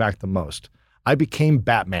holding me back the most. I became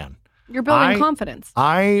Batman. You're building confidence.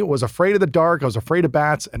 I was afraid of the dark. I was afraid of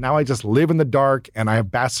bats. And now I just live in the dark and I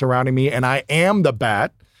have bats surrounding me and I am the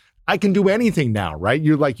bat. I can do anything now, right?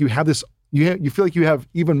 You're like, you have this, you feel like you have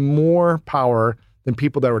even more power than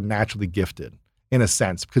people that were naturally gifted in a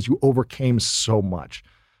sense, because you overcame so much.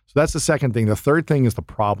 So that's the second thing. The third thing is the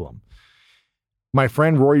problem. My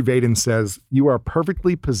friend Rory Vaden says, you are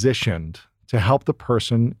perfectly positioned to help the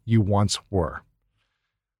person you once were.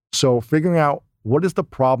 So figuring out what is the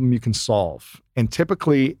problem you can solve. And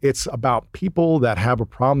typically it's about people that have a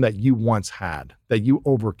problem that you once had, that you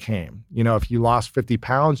overcame. You know, if you lost 50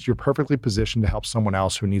 pounds, you're perfectly positioned to help someone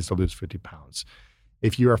else who needs to lose 50 pounds.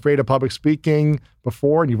 If you're afraid of public speaking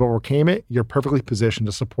before and you've overcame it, you're perfectly positioned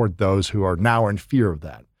to support those who are now in fear of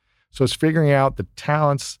that. So it's figuring out the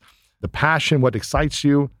talents, the passion, what excites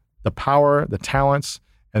you, the power, the talents,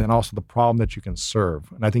 and then also the problem that you can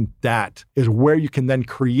serve. And I think that is where you can then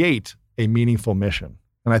create a meaningful mission.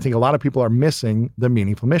 And I think a lot of people are missing the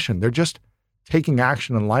meaningful mission. They're just taking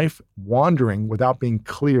action in life, wandering without being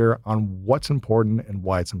clear on what's important and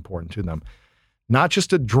why it's important to them. Not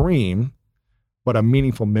just a dream, but a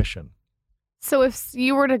meaningful mission. So if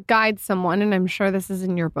you were to guide someone, and I'm sure this is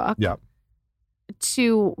in your book,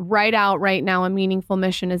 to write out right now a meaningful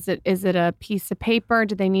mission, is it a piece of paper?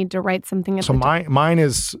 Do they need to write something at So mine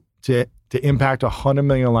is to impact 100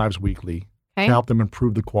 million lives weekly, to help them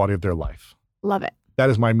improve the quality of their life. Love it. That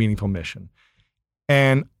is my meaningful mission.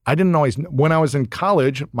 And I didn't always, when I was in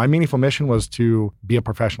college, my meaningful mission was to be a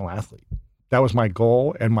professional athlete. That was my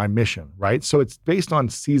goal and my mission, right? So it's based on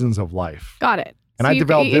seasons of life. Got it. And so I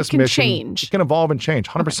developed this mission. Change. It can evolve and change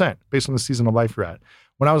 100% based on the season of life you're at.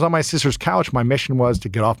 When I was on my sister's couch, my mission was to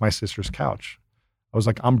get off my sister's couch. I was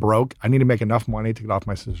like, I'm broke. I need to make enough money to get off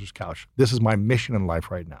my sister's couch. This is my mission in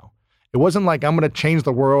life right now. It wasn't like I'm going to change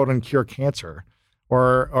the world and cure cancer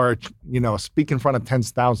or speak in front of tens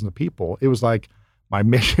of thousands of people. It was like, my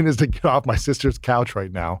mission is to get off my sister's couch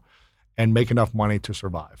right now and make enough money to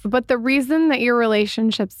survive. But the reason that your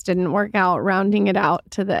relationships didn't work out, rounding it out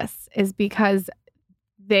to this, is because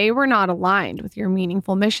they were not aligned with your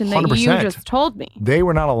meaningful mission that 100%. you just told me. They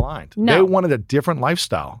were not aligned. No. They wanted a different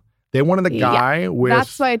lifestyle. They wanted a guy with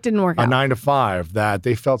that's why it didn't work a out. 9 to 5 that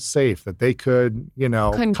they felt safe, that they could, come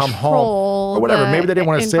home Control or whatever. the Maybe they didn't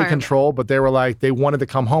want to say environment. control, but they were like, they wanted to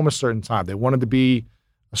come home a certain time. They wanted to be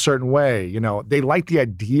a certain way. They liked the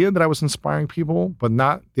idea that I was inspiring people, but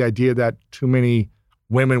not the idea that too many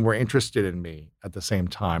women were interested in me at the same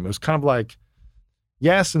time. It was kind of like,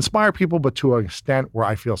 yes, inspire people, but to an extent where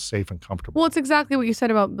I feel safe and comfortable. Well, it's exactly what you said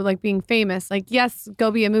about like being famous. Like, yes, go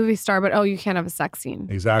be a movie star, but you can't have a sex scene.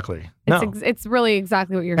 Exactly. It's really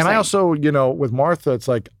exactly what you're saying. And I also, with Martha, it's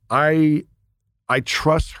like I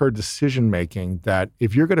trust her decision making that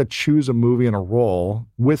if you're going to choose a movie and a role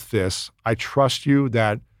with this, I trust you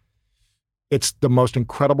that it's the most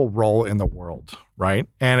incredible role in the world, right?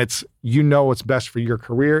 And it's, what's best for your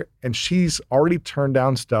career. And she's already turned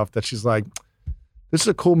down stuff that she's like, this is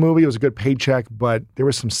a cool movie. It was a good paycheck, but there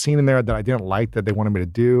was some scene in there that I didn't like that they wanted me to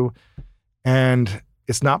do. And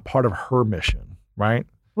it's not part of her mission, right?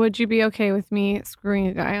 Would you be okay with me screwing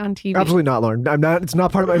a guy on TV? Absolutely not, Lauren. I'm not. It's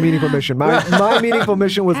not part of my meaningful mission. My meaningful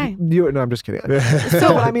mission was Okay. you. No, I'm just kidding.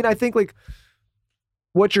 So, I mean, I think like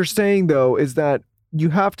what you're saying though is that you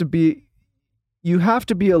have to be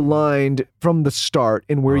aligned from the start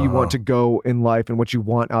in where you want to go in life and what you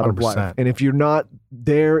want out of life. 100%. And if you're not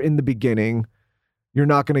there in the beginning, you're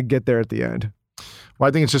not going to get there at the end. Well,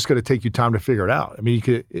 I think it's just going to take you time to figure it out. I mean,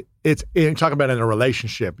 you're talking about in a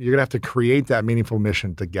relationship, you're going to have to create that meaningful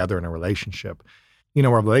mission together in a relationship. You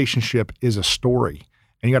know, a relationship is a story,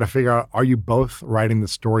 and you got to figure out, are you both writing the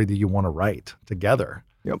story that you want to write together?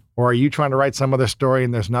 Yep. Or are you trying to write some other story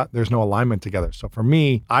and there's no alignment together? So for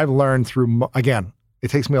me, I've learned through, again, it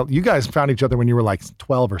takes me, you guys found each other when you were like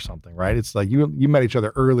 12 or something, right? It's like you met each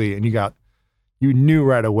other early and you knew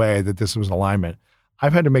right away that this was alignment.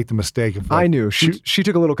 I've had to make the mistake of like, I knew she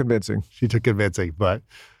took a little convincing. She took convincing, but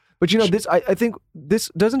you know, this, I think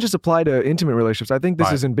this doesn't just apply to intimate relationships. I think this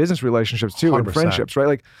Right. is in business relationships too, and 100%. friendships, right?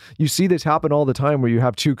 Like you see this happen all the time where you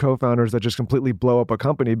have two co-founders that just completely blow up a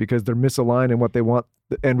company because they're misaligned in what they want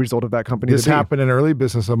the end result of that company this to be. happened in early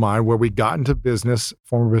business of mine where we got into business,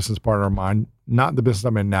 former business partner of mine, not the business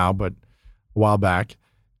I'm in now, but a while back.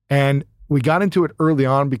 And we got into it early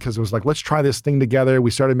on because it was like, let's try this thing together.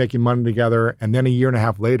 We started making money together. And then a year and a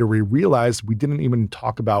half later, we realized we didn't even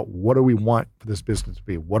talk about what do we want for this business to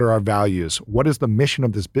be? What are our values? What is the mission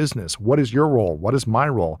of this business? What is your role? What is my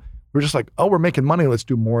role? We're just like, oh, we're making money. Let's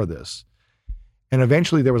do more of this. And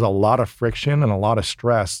eventually there was a lot of friction and a lot of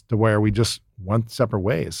stress to where we just went separate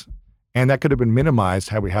ways. And that could have been minimized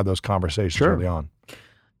had we had those conversations early on.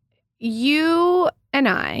 You and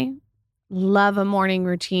I love a morning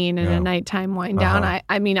routine and Yeah. a nighttime wind down.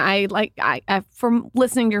 I mean, from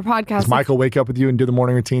listening to your podcast. Does Michael wake up with you and do the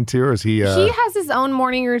morning routine too? Or is he? He has his own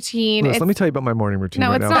morning routine. Listen, let me tell you about my morning routine. No,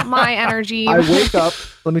 right it's now. not my energy. I wake up.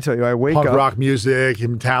 Let me tell you, I wake punk up. rock music,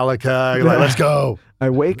 Metallica. You're like, let's go. I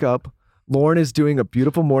wake up. Lauren is doing a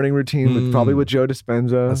beautiful morning routine with probably with Joe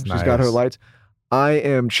Dispenza. That's She's got her nice. lights. I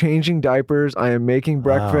am changing diapers. I am making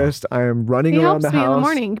breakfast. I am running He around helps the me house. in the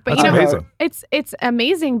morning, but That's you know, amazing. it's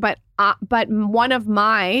amazing. But one of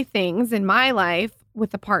my things in my life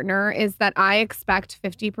with a partner is that I expect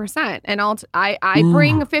 50%, and I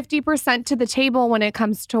bring 50% to the table when it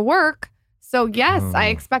comes to work. So yes, I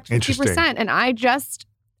expect 50%, Interesting. and I just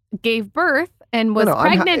gave birth and was No, I'm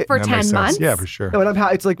pregnant for That 10 makes sense. months. Yeah, for sure. No, and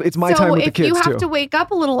it's my so time with the if kids you have too. to wake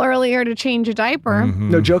up a little earlier to change a diaper, Mhm.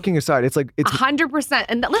 No, joking aside, it's 100%.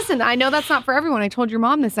 And listen, I know that's not for everyone. I told your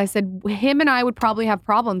mom this. I said him and I would probably have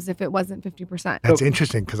problems if it wasn't 50%. That's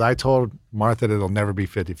interesting because I told Martha that it'll never be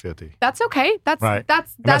 50-50. That's okay. That's Right.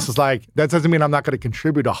 that's And that's just like, that doesn't mean I'm not going to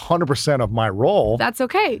contribute 100% of my role that's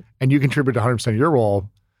okay. and you contribute 100% of your role.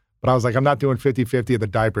 But I was like, I'm not doing 50-50 of the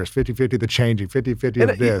diapers, 50-50 of the changing, 50-50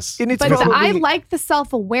 of this. And it's But probably, I like the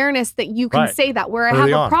self-awareness that you can Right. say that. Where I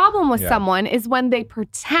Early have on. a problem with Yeah. someone is when they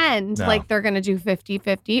pretend No. like they're going to do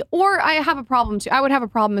 50-50. Or I have a problem too. I would have a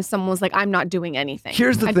problem if someone was like, I'm not doing anything.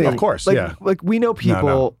 here's the I'd thing. be Of course, like, yeah. Like we know people.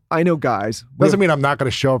 no. I know guys. We Doesn't have- mean I'm not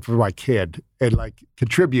going to show up for my kid and like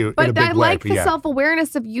contribute in a But big I way. like But the yeah.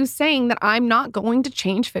 self-awareness of you saying that I'm not going to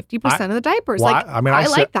change 50% of the diapers. Well, like, I mean, I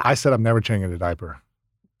said, like that. I said I'm never changing a diaper.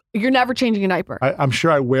 You're never changing a diaper. I'm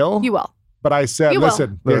sure I will. You will. But I said, You will.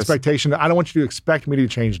 listen, the Lewis. expectation, I don't want you to expect me to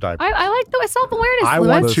change diapers. I like the self-awareness, I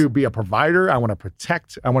Lewis. want to be a provider. I want to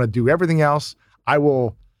protect. I want to do everything else. I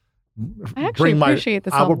will I actually appreciate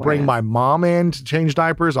the I will bring self-awareness. my mom in to change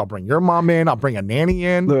diapers. I'll bring your mom in. I'll bring a nanny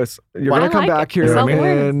in. Lewis, you're Well, gonna I come like back it. here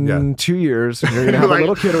Self-awareness. in 2 years. You're gonna have Like, a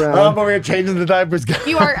little kid around. I'm over here changing the diapers.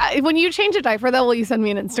 You are when you change a diaper, though. Will you send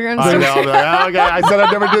me an Instagram I story? know. I'll be like, oh, okay. I said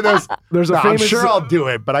I'd never do this. There's a No, I'm famous. sure I'll do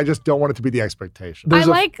it, but I just don't want it to be the expectation. I There's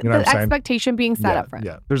a- like you know what the I'm saying? expectation being set up front.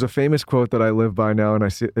 Yeah. There's a famous quote that I live by now, and I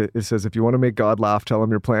see it says, "If you want to make God laugh, tell him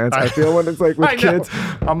your plans." I feel when it's like with I know. kids.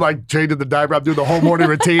 I'm like changing the diaper. I'm doing the whole morning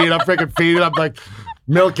routine. I'm freaking feeding. I'm like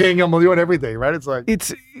milking. I'm doing everything, right? It's like,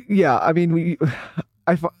 It's yeah. I mean,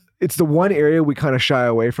 it's the one area we kind of shy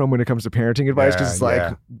away from when it comes to parenting advice because it's like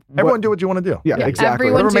yeah. Everyone do what you want to do. Yeah, Yeah, exactly.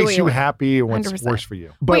 everyone Whatever do makes what you you want. happy and what's 100%. works for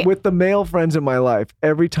you. But Wait. with the male friends in my life,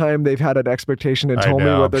 every time they've had an expectation and I told me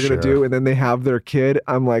know, what they're going to sure. do, and then they have their kid,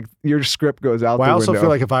 I'm like, your script goes out Well, the I also window. feel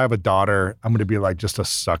like if I have a daughter, I'm going to be like just a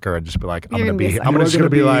sucker and just be like, You're gonna be a sucker. I'm You are just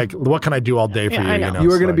going to gonna be be- like, what can I do all day for Yeah, you? I You know. know, you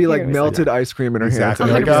are it's going to be like You're gonna melted ice cream in her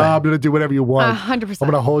exactly. hands. Like, oh, 100%. I'm going to do whatever you want. 100%. I'm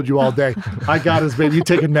going to hold you all day. I got this, baby. You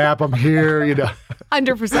take a nap. I'm here. You know.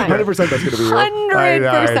 100%. 100% that's going to be real.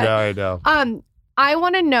 100%. I know. I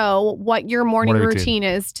want to know what your morning Morning routine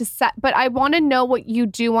is to set, but I want to know what you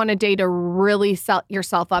do on a day to really set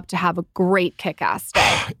yourself up to have a great kick-ass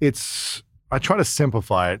day. It's I try to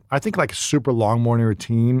simplify it. I think like a super long morning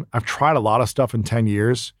routine. I've tried a lot of stuff in 10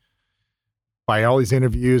 years by all these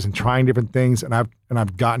interviews and trying different things. And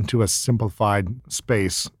I've gotten to a simplified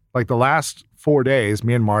space. Like the last 4 days,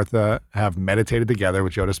 me and Martha have meditated together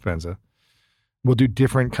with Joe Dispenza. We'll do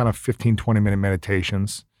different kind of 15, 20-minute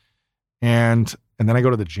meditations. And then I go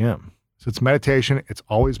to the gym. So it's meditation. It's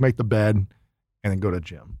always make the bed and then go to the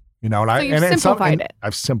gym. And you've simplified it.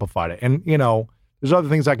 I've simplified it. And, there's other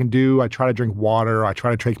things I can do. I try to drink water. I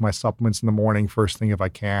try to take my supplements in the morning first thing if I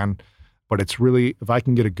can. But it's really, if I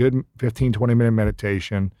can get a good 15, 20-minute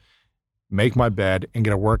meditation, make my bed, and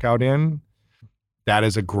get a workout in, that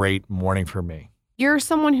is a great morning for me. You're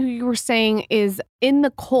someone who you were saying is in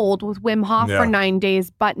the cold with Wim Hof for 9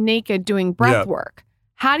 days, butt naked, doing breath work.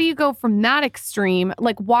 How do you go from that extreme?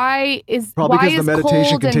 Like, why is probably why because is the meditation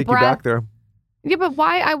cold can and take breath, you back there. Yeah, but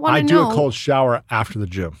why? I want to know. I do a cold shower after the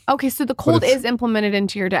gym. Okay, so the cold is implemented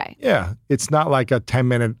into your day. Yeah, it's not like a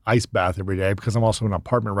 10-minute ice bath every day because I'm also in an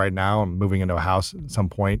apartment right now. I'm moving into a house at some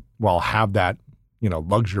point. Well, I'll have that,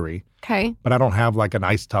 luxury. Okay. But I don't have like an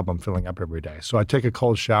ice tub I'm filling up every day. So I take a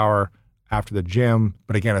cold shower after the gym.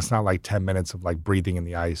 But again, it's not like 10 minutes of like breathing in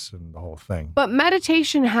the ice and the whole thing. But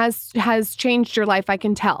meditation has changed your life, I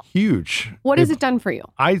can tell. Huge. What has it done for you?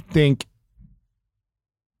 I think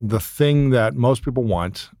the thing that most people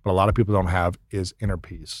want, but a lot of people don't have, is inner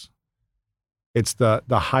peace. It's the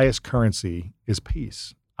highest currency is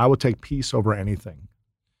peace. I would take peace over anything.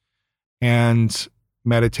 And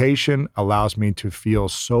meditation allows me to feel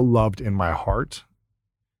so loved in my heart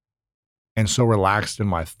and so relaxed in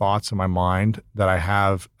my thoughts and my mind that I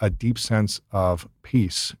have a deep sense of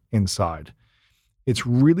peace inside. It's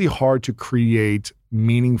really hard to create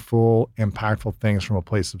meaningful, impactful things from a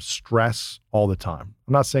place of stress all the time.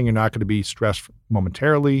 I'm not saying you're not going to be stressed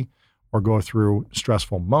momentarily or go through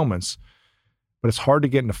stressful moments, but it's hard to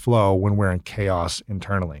get into flow when we're in chaos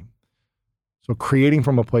internally. So creating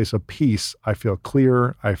from a place of peace, I feel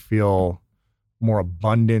clearer, I feel more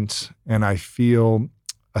abundant, and I feel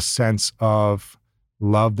a sense of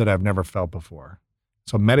love that I've never felt before.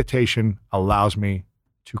 So meditation allows me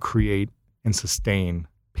to create and sustain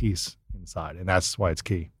peace inside. And that's why it's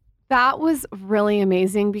key. That was really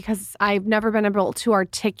amazing because I've never been able to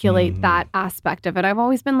articulate that aspect of it. I've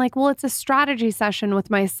always been like, well, it's a strategy session with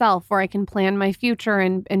myself where I can plan my future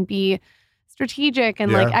and be strategic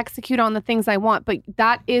and like execute on the things I want. But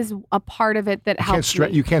that is a part of it that helps me.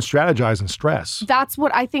 You can't strategize and stress. That's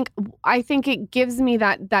what I think. I think it gives me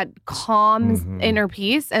that calm inner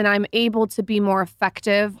peace, and I'm able to be more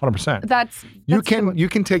effective. 100%. You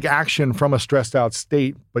can take action from a stressed out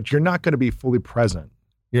state, but you're not going to be fully present.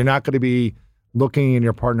 You're not going to be looking in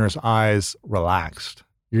your partner's eyes relaxed.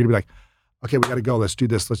 You're going to be like, okay, we got to go. Let's do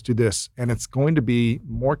this. And it's going to be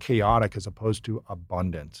more chaotic as opposed to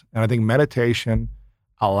abundant. And I think meditation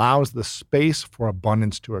allows the space for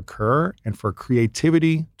abundance to occur and for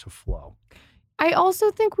creativity to flow. I also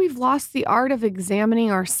think we've lost the art of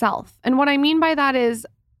examining ourselves. And what I mean by that is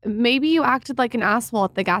maybe you acted like an asshole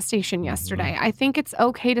at the gas station yesterday. I think it's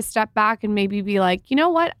okay to step back and maybe be like, you know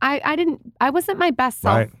what? I wasn't my best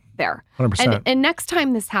self. Right. There. 100%. And next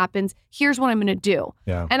time this happens, here's what I'm going to do.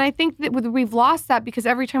 Yeah. And I think that we've lost that because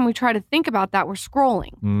every time we try to think about that, we're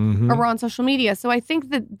scrolling or we're on social media. So I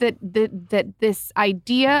think that this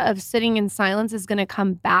idea of sitting in silence is going to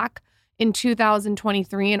come back in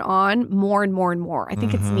 2023 and on more and more and more. I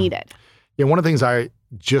think it's needed. Yeah. One of the things I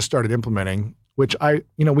just started implementing, which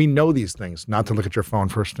we know these things, not to look at your phone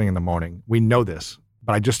first thing in the morning. We know this,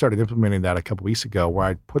 but I just started implementing that a couple weeks ago where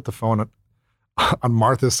I put the phone on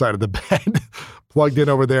Martha's side of the bed, plugged in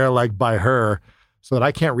over there, like by her, so that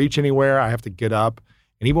I can't reach anywhere. I have to get up.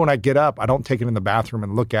 And even when I get up, I don't take it in the bathroom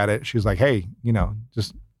and look at it. She's like, hey,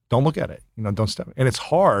 just don't look at it. Don't step. And it's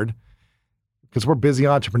hard because we're busy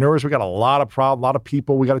entrepreneurs. We got a lot of problems, a lot of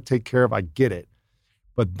people we got to take care of. I get it.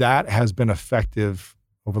 But that has been effective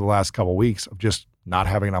over the last couple of weeks of just not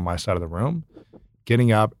having it on my side of the room,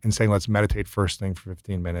 getting up and saying, let's meditate first thing for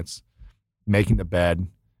 15 minutes, making the bed.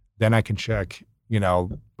 Then I can check,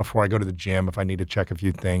 before I go to the gym, if I need to check a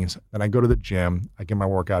few things. Then I go to the gym, I get my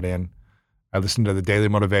workout in. I listen to the daily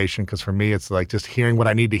motivation because for me, it's like just hearing what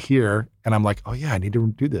I need to hear. And I'm like, oh yeah, I need to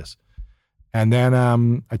do this. And then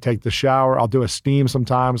I take the shower. I'll do a steam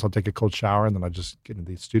sometimes. I'll take a cold shower and then I just get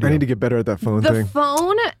into the studio. I need to get better at that phone thing. The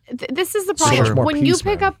phone, this is the So much problem. more When peace, you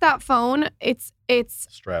pick man. up that phone, it's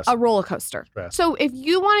Stress. a roller coaster. Stress. So if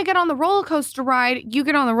you want to get on the roller coaster ride, you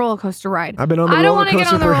get on the roller coaster ride. I've been on the I don't roller wanna get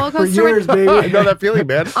coaster on the roller for coaster years, baby. I know that feeling,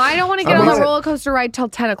 man. I don't want to get on the roller coaster ride till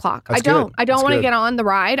 10 o'clock. That's I don't. good. I don't That's want to good. get on the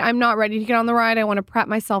ride. I'm not ready to get on the ride. I want to prep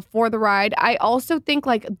myself for the ride. I also think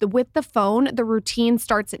with the phone, the routine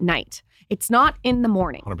starts at night. It's not in the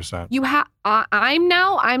morning. 100%. You have.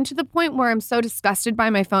 I'm to the point where I'm so disgusted by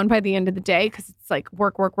my phone by the end of the day because it's like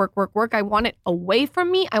work. I want it away from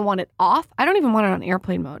me. I want it off. I don't even want it on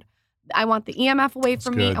airplane mode. I want the EMF away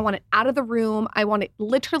from me. good. I want it out of the room. I want it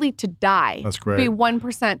literally to die. That's great. Be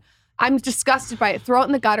 1%. I'm disgusted by it. Throw it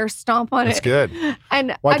in the gutter, stomp on That's it. good.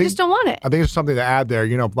 And Well, I just don't want it. I think there's something to add there.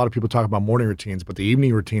 You know, a lot of people talk about morning routines, but the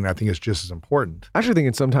evening routine, I think, is just as important. I actually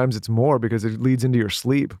think sometimes it's more because it leads into your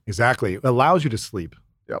sleep. Exactly. It allows you to sleep.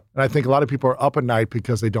 Yep. And I think a lot of people are up at night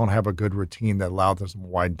because they don't have a good routine that allows them to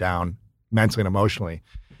wind down mentally and emotionally.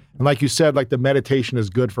 And like you said, like the meditation is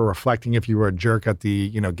good for reflecting if you were a jerk at the,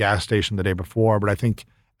 gas station the day before. But I think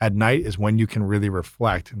at night is when you can really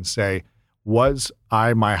reflect and say, was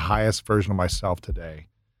I my highest version of myself today?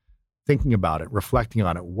 Thinking about it, reflecting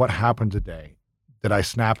on it. What happened today? Did I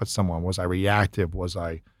snap at someone? Was I reactive? Was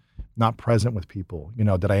I not present with people?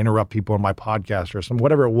 Did I interrupt people in my podcast or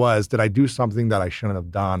whatever it was? Did I do something that I shouldn't have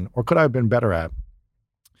done? Or could I have been better at?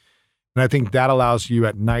 And I think that allows you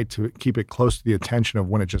at night to keep it close to the attention of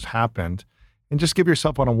when it just happened and just give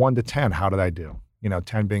yourself on a 1 to 10. How did I do?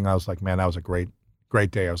 10 being, I was like, man, that was a great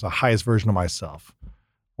day. I was the highest version of myself.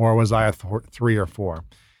 Or was I a 3 or 4?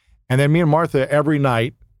 And then me and Martha, every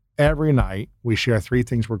night, we share 3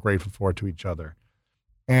 things we're grateful for to each other.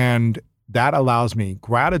 And that allows me,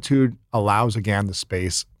 gratitude allows again the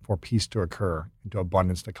space for peace to occur and to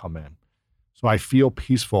abundance to come in. So I feel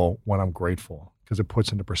peaceful when I'm grateful because it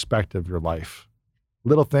puts into perspective your life.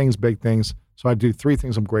 Little things, big things. So I do 3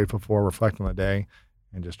 things I'm grateful for, reflect on the day,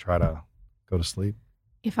 and just try to go to sleep.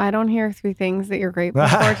 If I don't hear 3 things that you're grateful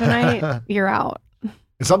for tonight, you're out.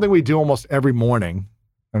 It's something we do almost every morning.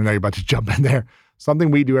 I know you're about to jump in there.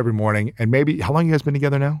 Something we do every morning. And maybe, how long you guys been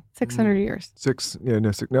together now? 600 years. 6, yeah,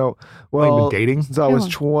 no, 6, no. How long Well, you been dating? since I was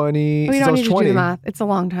Yeah. 20, We since I don't was need to do 20, the math. It's a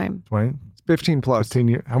long time. 20? 15 plus, 15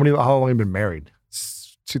 years? How long have you been married?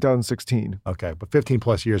 2016. Okay, but 15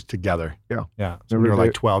 plus years together. Yeah. Yeah. So when Never you were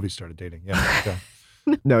like did. 12, you started dating. Yeah.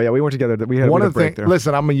 Okay. No, yeah, we weren't together. We had One a of the break things, there.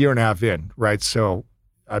 listen, I'm a year and a half in, right? So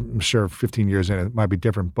I'm sure 15 years in, it might be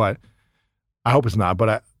different, but I hope it's not.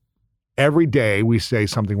 But every day we say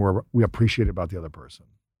something we appreciate about the other person.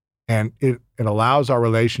 And it allows our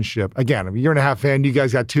relationship, again, a year and a half in, you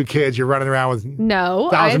guys got 2 kids, you're running around with, No,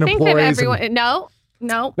 I 1,000 think that employees everyone. No.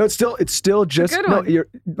 No, it's still just good no. one.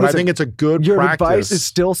 but I think it's a good your practice. advice is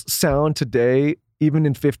still sound today, even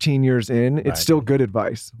in 15 years in. It's Right. still good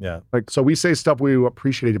advice. Yeah. So we say stuff we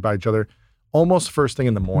appreciate about each other almost first thing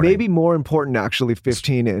in the morning. Maybe more important actually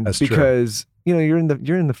 15 in That's true. because you're in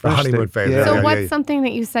the first honeymoon stage. phase. Yeah. So Yeah, what's yeah. something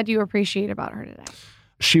that you said you appreciate about her today?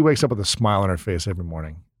 She wakes up with a smile on her face every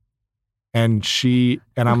morning. And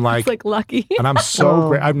I'm like, It's like lucky. and I'm so Oh.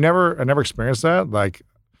 great. I never experienced that. Like,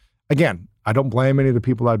 again, I don't blame any of the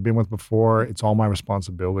people I've been with before. It's all my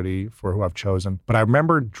responsibility for who I've chosen. But I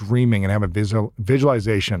remember dreaming and having a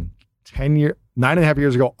visualization 9.5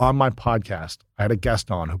 years ago on my podcast. I had a guest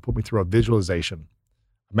on who put me through a visualization,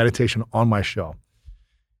 a meditation on my show.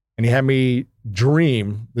 And he had me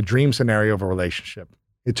dream the dream scenario of a relationship.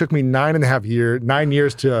 It took me 9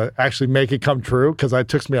 years to actually make it come true because it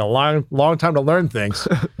took me a long time to learn things.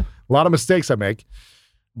 A lot of mistakes I make.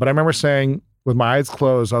 But I remember saying, with my eyes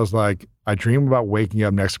closed, I was like, I dream about waking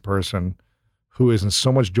up next to a person who is in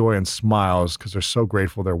so much joy and smiles because they're so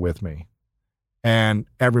grateful they're with me. And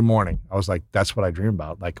every morning, I was like, that's what I dream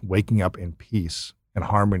about, like waking up in peace and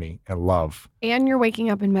harmony and love. And you're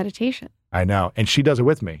waking up in meditation. I know. And she does it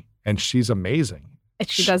with me. And she's amazing. And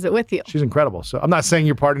she does it with you. She's incredible. So I'm not saying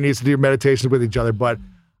your partner needs to do meditations with each other, but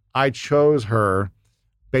I chose her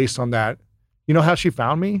based on that. You know how she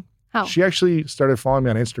found me? How? She actually started following me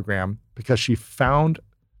on Instagram because she found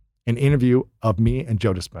an interview of me and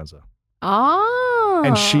Joe Dispenza. Oh.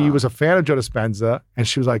 And she was a fan of Joe Dispenza. And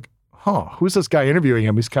she was like, who's this guy interviewing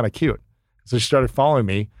him? He's kind of cute. So she started following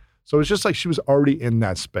me. So it's just like she was already in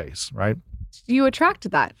that space, right? You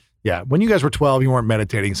attracted that. Yeah. When you guys were 12, you weren't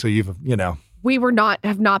meditating. So We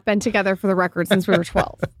have not been together for the record since we were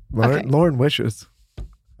 12. Okay. Lauren wishes.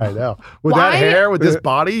 I know. With Why- that hair, with this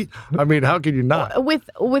body, I mean, how could you not?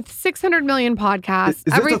 With 600 million podcasts,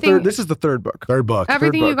 This is the third book. Third book.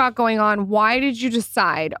 everything book. you got going on, why did you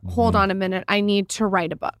decide, hold on a minute, I need to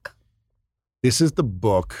write a book? This is the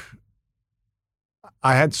book.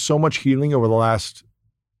 I had so much healing over the last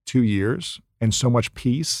 2 years and so much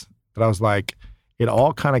peace that I was like, it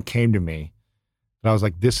all kind of came to me. And I was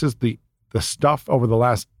like, this is the stuff over the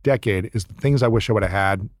last decade is the things I wish I would have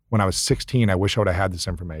had. When I was 16, I wish I would have had this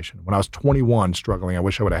information. When I was 21 struggling, I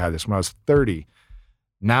wish I would have had this. When I was 30,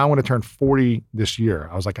 now I'm going to turn 40 this year.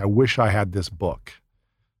 I was like, I wish I had this book.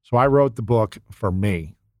 So I wrote the book for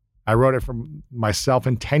me. I wrote it for myself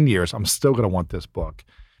in 10 years. I'm still going to want this book.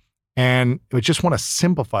 And I just want to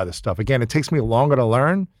simplify this stuff. Again, it takes me longer to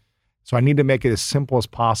learn. So I need to make it as simple as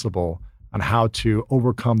possible on how to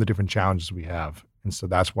overcome the different challenges we have. And so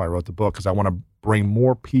that's why I wrote the book, because I want to bring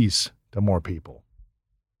more peace to more people.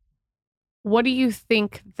 What do you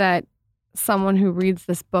think that someone who reads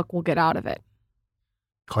this book will get out of it?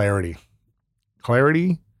 Clarity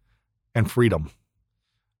and freedom.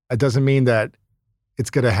 It doesn't mean that it's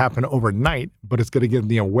going to happen overnight, but it's going to give them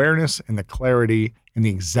the awareness and the clarity and the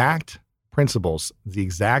exact principles, the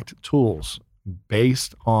exact tools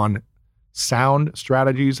based on sound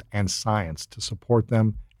strategies and science to support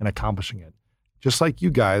them in accomplishing it. Just like you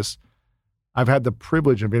guys, I've had the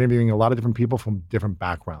privilege of interviewing a lot of different people from different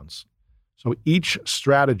backgrounds. So each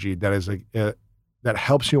strategy that is that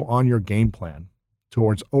helps you on your game plan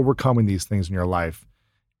towards overcoming these things in your life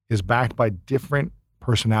is backed by different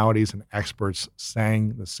personalities and experts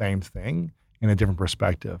saying the same thing in a different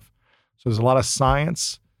perspective. So there's a lot of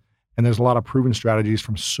science and there's a lot of proven strategies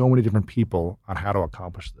from so many different people on how to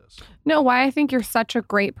accomplish this. No, why I think you're such a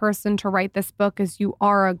great person to write this book is you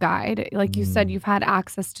are a guide. Like you said, you've had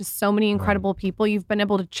access to so many incredible people. You've been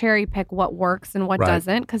able to cherry pick what works and what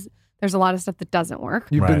doesn't, because there's a lot of stuff that doesn't work.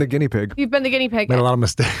 You've been the guinea pig. You've been the guinea pig. Made a lot of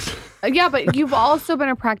mistakes. Yeah, but you've also been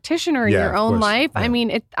a practitioner in your own life. Yeah. I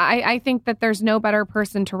mean, I think that there's no better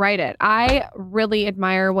person to write it. I really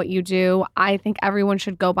admire what you do. I think everyone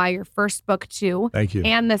should go buy your first book too. Thank you.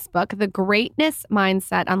 And this book, The Greatness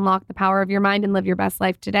Mindset, Unlock the Power of Your Mind and Live Your Best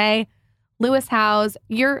Life Today. Lewis Howes,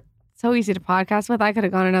 you're so easy to podcast with. I could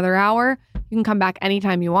have gone another hour. You can come back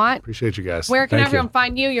anytime you want. Appreciate you guys. Where can Thank everyone you.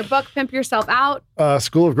 find you? Your book, Pimp Yourself Out.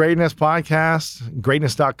 School of Greatness podcast,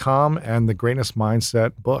 greatness.com, and the Greatness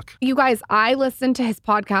Mindset book. You guys, I listen to his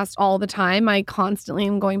podcast all the time. I constantly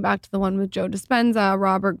am going back to the one with Joe Dispenza,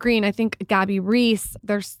 Robert Greene, I think Gabby Reese.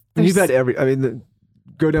 There's You've had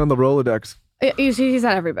go down the Rolodex. He's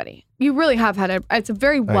had everybody. You really have had it's a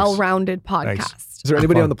very well-rounded podcast. Thanks. Is there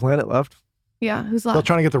anybody on the planet left? Yeah, who's Still left?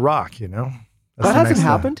 trying to get The Rock, you know? That's That the hasn't next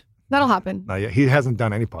happened? That'll happen. Not yet. He hasn't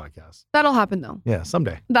done any podcasts. That'll happen though. Yeah,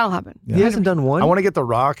 someday. That'll happen. Yeah. He hasn't done one? I want to get The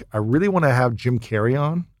Rock. I really want to have Jim Carrey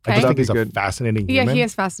on. I Okay. just That'd think be he's a good. fascinating Yeah, human. he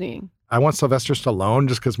is fascinating. I want Sylvester Stallone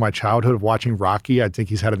just because my childhood of watching Rocky, I think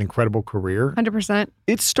he's had an incredible career. 100%.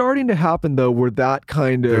 It's starting to happen though, where that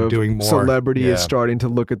kind They're of doing more. celebrity Yeah. is starting to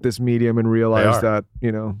look at this medium and realize are. that,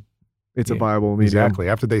 it's a Yeah, viable medium. Exactly.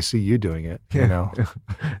 After they see you doing it, you know.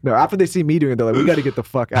 No, after they see me doing it, they're like, we got to get the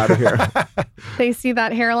fuck out of here. They see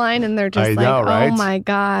that hairline and they're just I like, know, right? oh my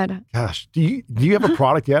God. Gosh, do you have a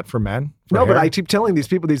product yet for men? For No, but hair? I keep telling these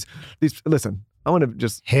people, these listen, I want to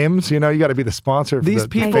just, Hymns, you know, you got to be the sponsor for these the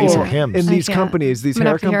people face of can't. hymns. in these I can't. companies, these I'm gonna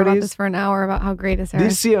hair have to hear about companies, this for an hour about how great his hair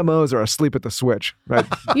these is. CMOs are asleep at the switch, right?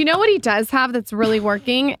 You know what he does have that's really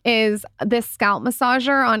working is this scalp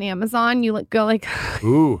massager on Amazon. You go like,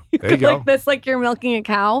 Ooh, there you go go. like this, like you're milking a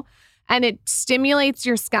cow, and it stimulates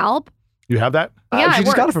your scalp. You have that? Yeah, she it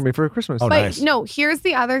just got it works. for me for Christmas. Oh, But nice. no, here's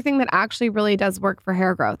the other thing that actually really does work for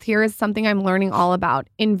hair growth. Here is something I'm learning all about: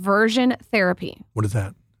 inversion therapy. What is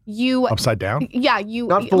that? You Upside down? Yeah, you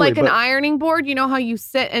Not fully, like an but- ironing board. You know how you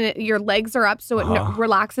sit and your legs are up, so it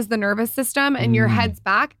relaxes the nervous system, and your head's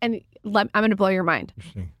back. And I'm going to blow your mind.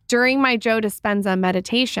 Interesting. During my Joe Dispenza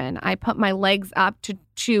meditation, I put my legs up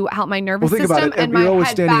to help my nervous Well, think about system it. and You're my always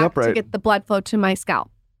head standing back upright. to get the blood flow to my scalp.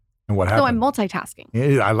 And what So happened? I'm multitasking.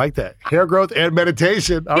 Yeah, I like that. Hair growth and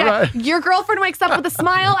meditation. All Yeah, right. your girlfriend wakes up with a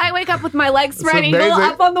smile. I wake up with my legs That's spread eagle amazing.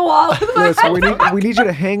 up on the wall. With my Yeah, so head we need you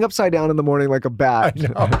to hang upside down in the morning like a bat.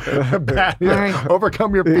 Bad. All right.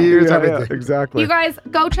 Overcome your fears, Yeah, everything. exactly. You guys,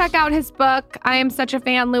 go check out his book. I am such a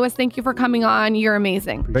fan. Lewis, thank you for coming on. You're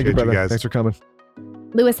amazing. Thank you, Appreciate brother. guys. Thanks for coming.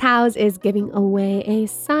 Lewis Howes is giving away a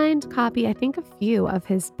signed copy, I think a few, of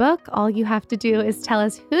his book. All you have to do is tell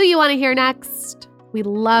us who you want to hear next. We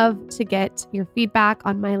love to get your feedback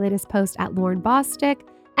on my latest post at Lauren Bostic,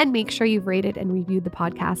 and make sure you've rated and reviewed the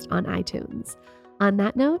podcast on iTunes. On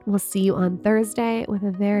that note, we'll see you on Thursday with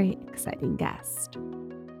a very exciting guest.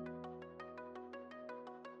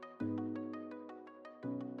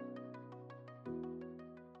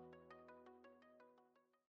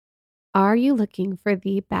 Are you looking for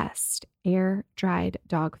the best air-dried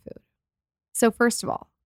dog food? So first of all,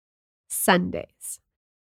 Sundays.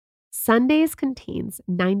 Sundays contains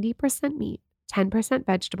 90% meat, 10%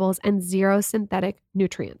 vegetables, and 0 synthetic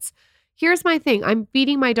nutrients. Here's my thing. I'm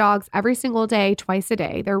feeding my dogs every single day, twice a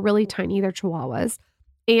day. They're really tiny. They're Chihuahuas.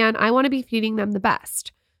 And I want to be feeding them the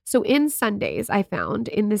best. So in Sundays, I found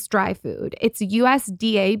in this dry food, it's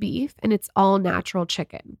USDA beef and it's all natural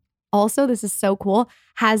chicken. Also, this is so cool,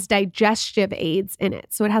 has digestive aids in it.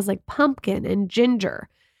 So it has like pumpkin and ginger.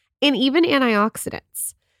 and even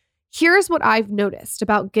antioxidants. Here's what I've noticed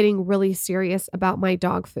about getting really serious about my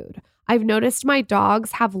dog food. I've noticed my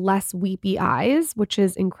dogs have less weepy eyes, which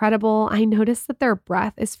is incredible. I noticed that their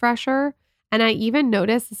breath is fresher. And I even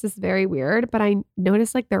noticed, this is very weird, but I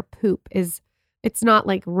noticed like their poop it's not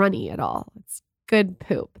like runny at all. It's good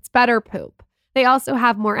poop. It's better poop. They also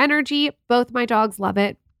have more energy. Both my dogs love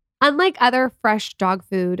it. Unlike other fresh dog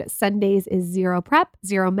food, Sundays is zero prep,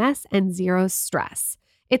 zero mess, and zero stress.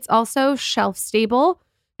 It's also shelf stable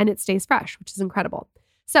and it stays fresh, which is incredible.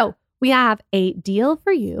 So we have a deal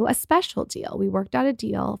for you, a special deal. We worked out a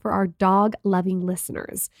deal for our dog-loving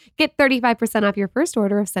listeners. Get 35% off your first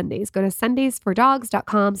order of Sundays. Go to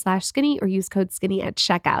sundaysfordogs.com/skinny or use code skinny at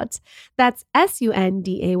checkout. That's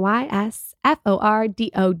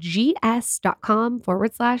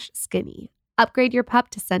sundaysfordogs.com/skinny. Upgrade your pup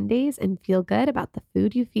to Sundays and feel good about the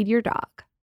food you feed your dog.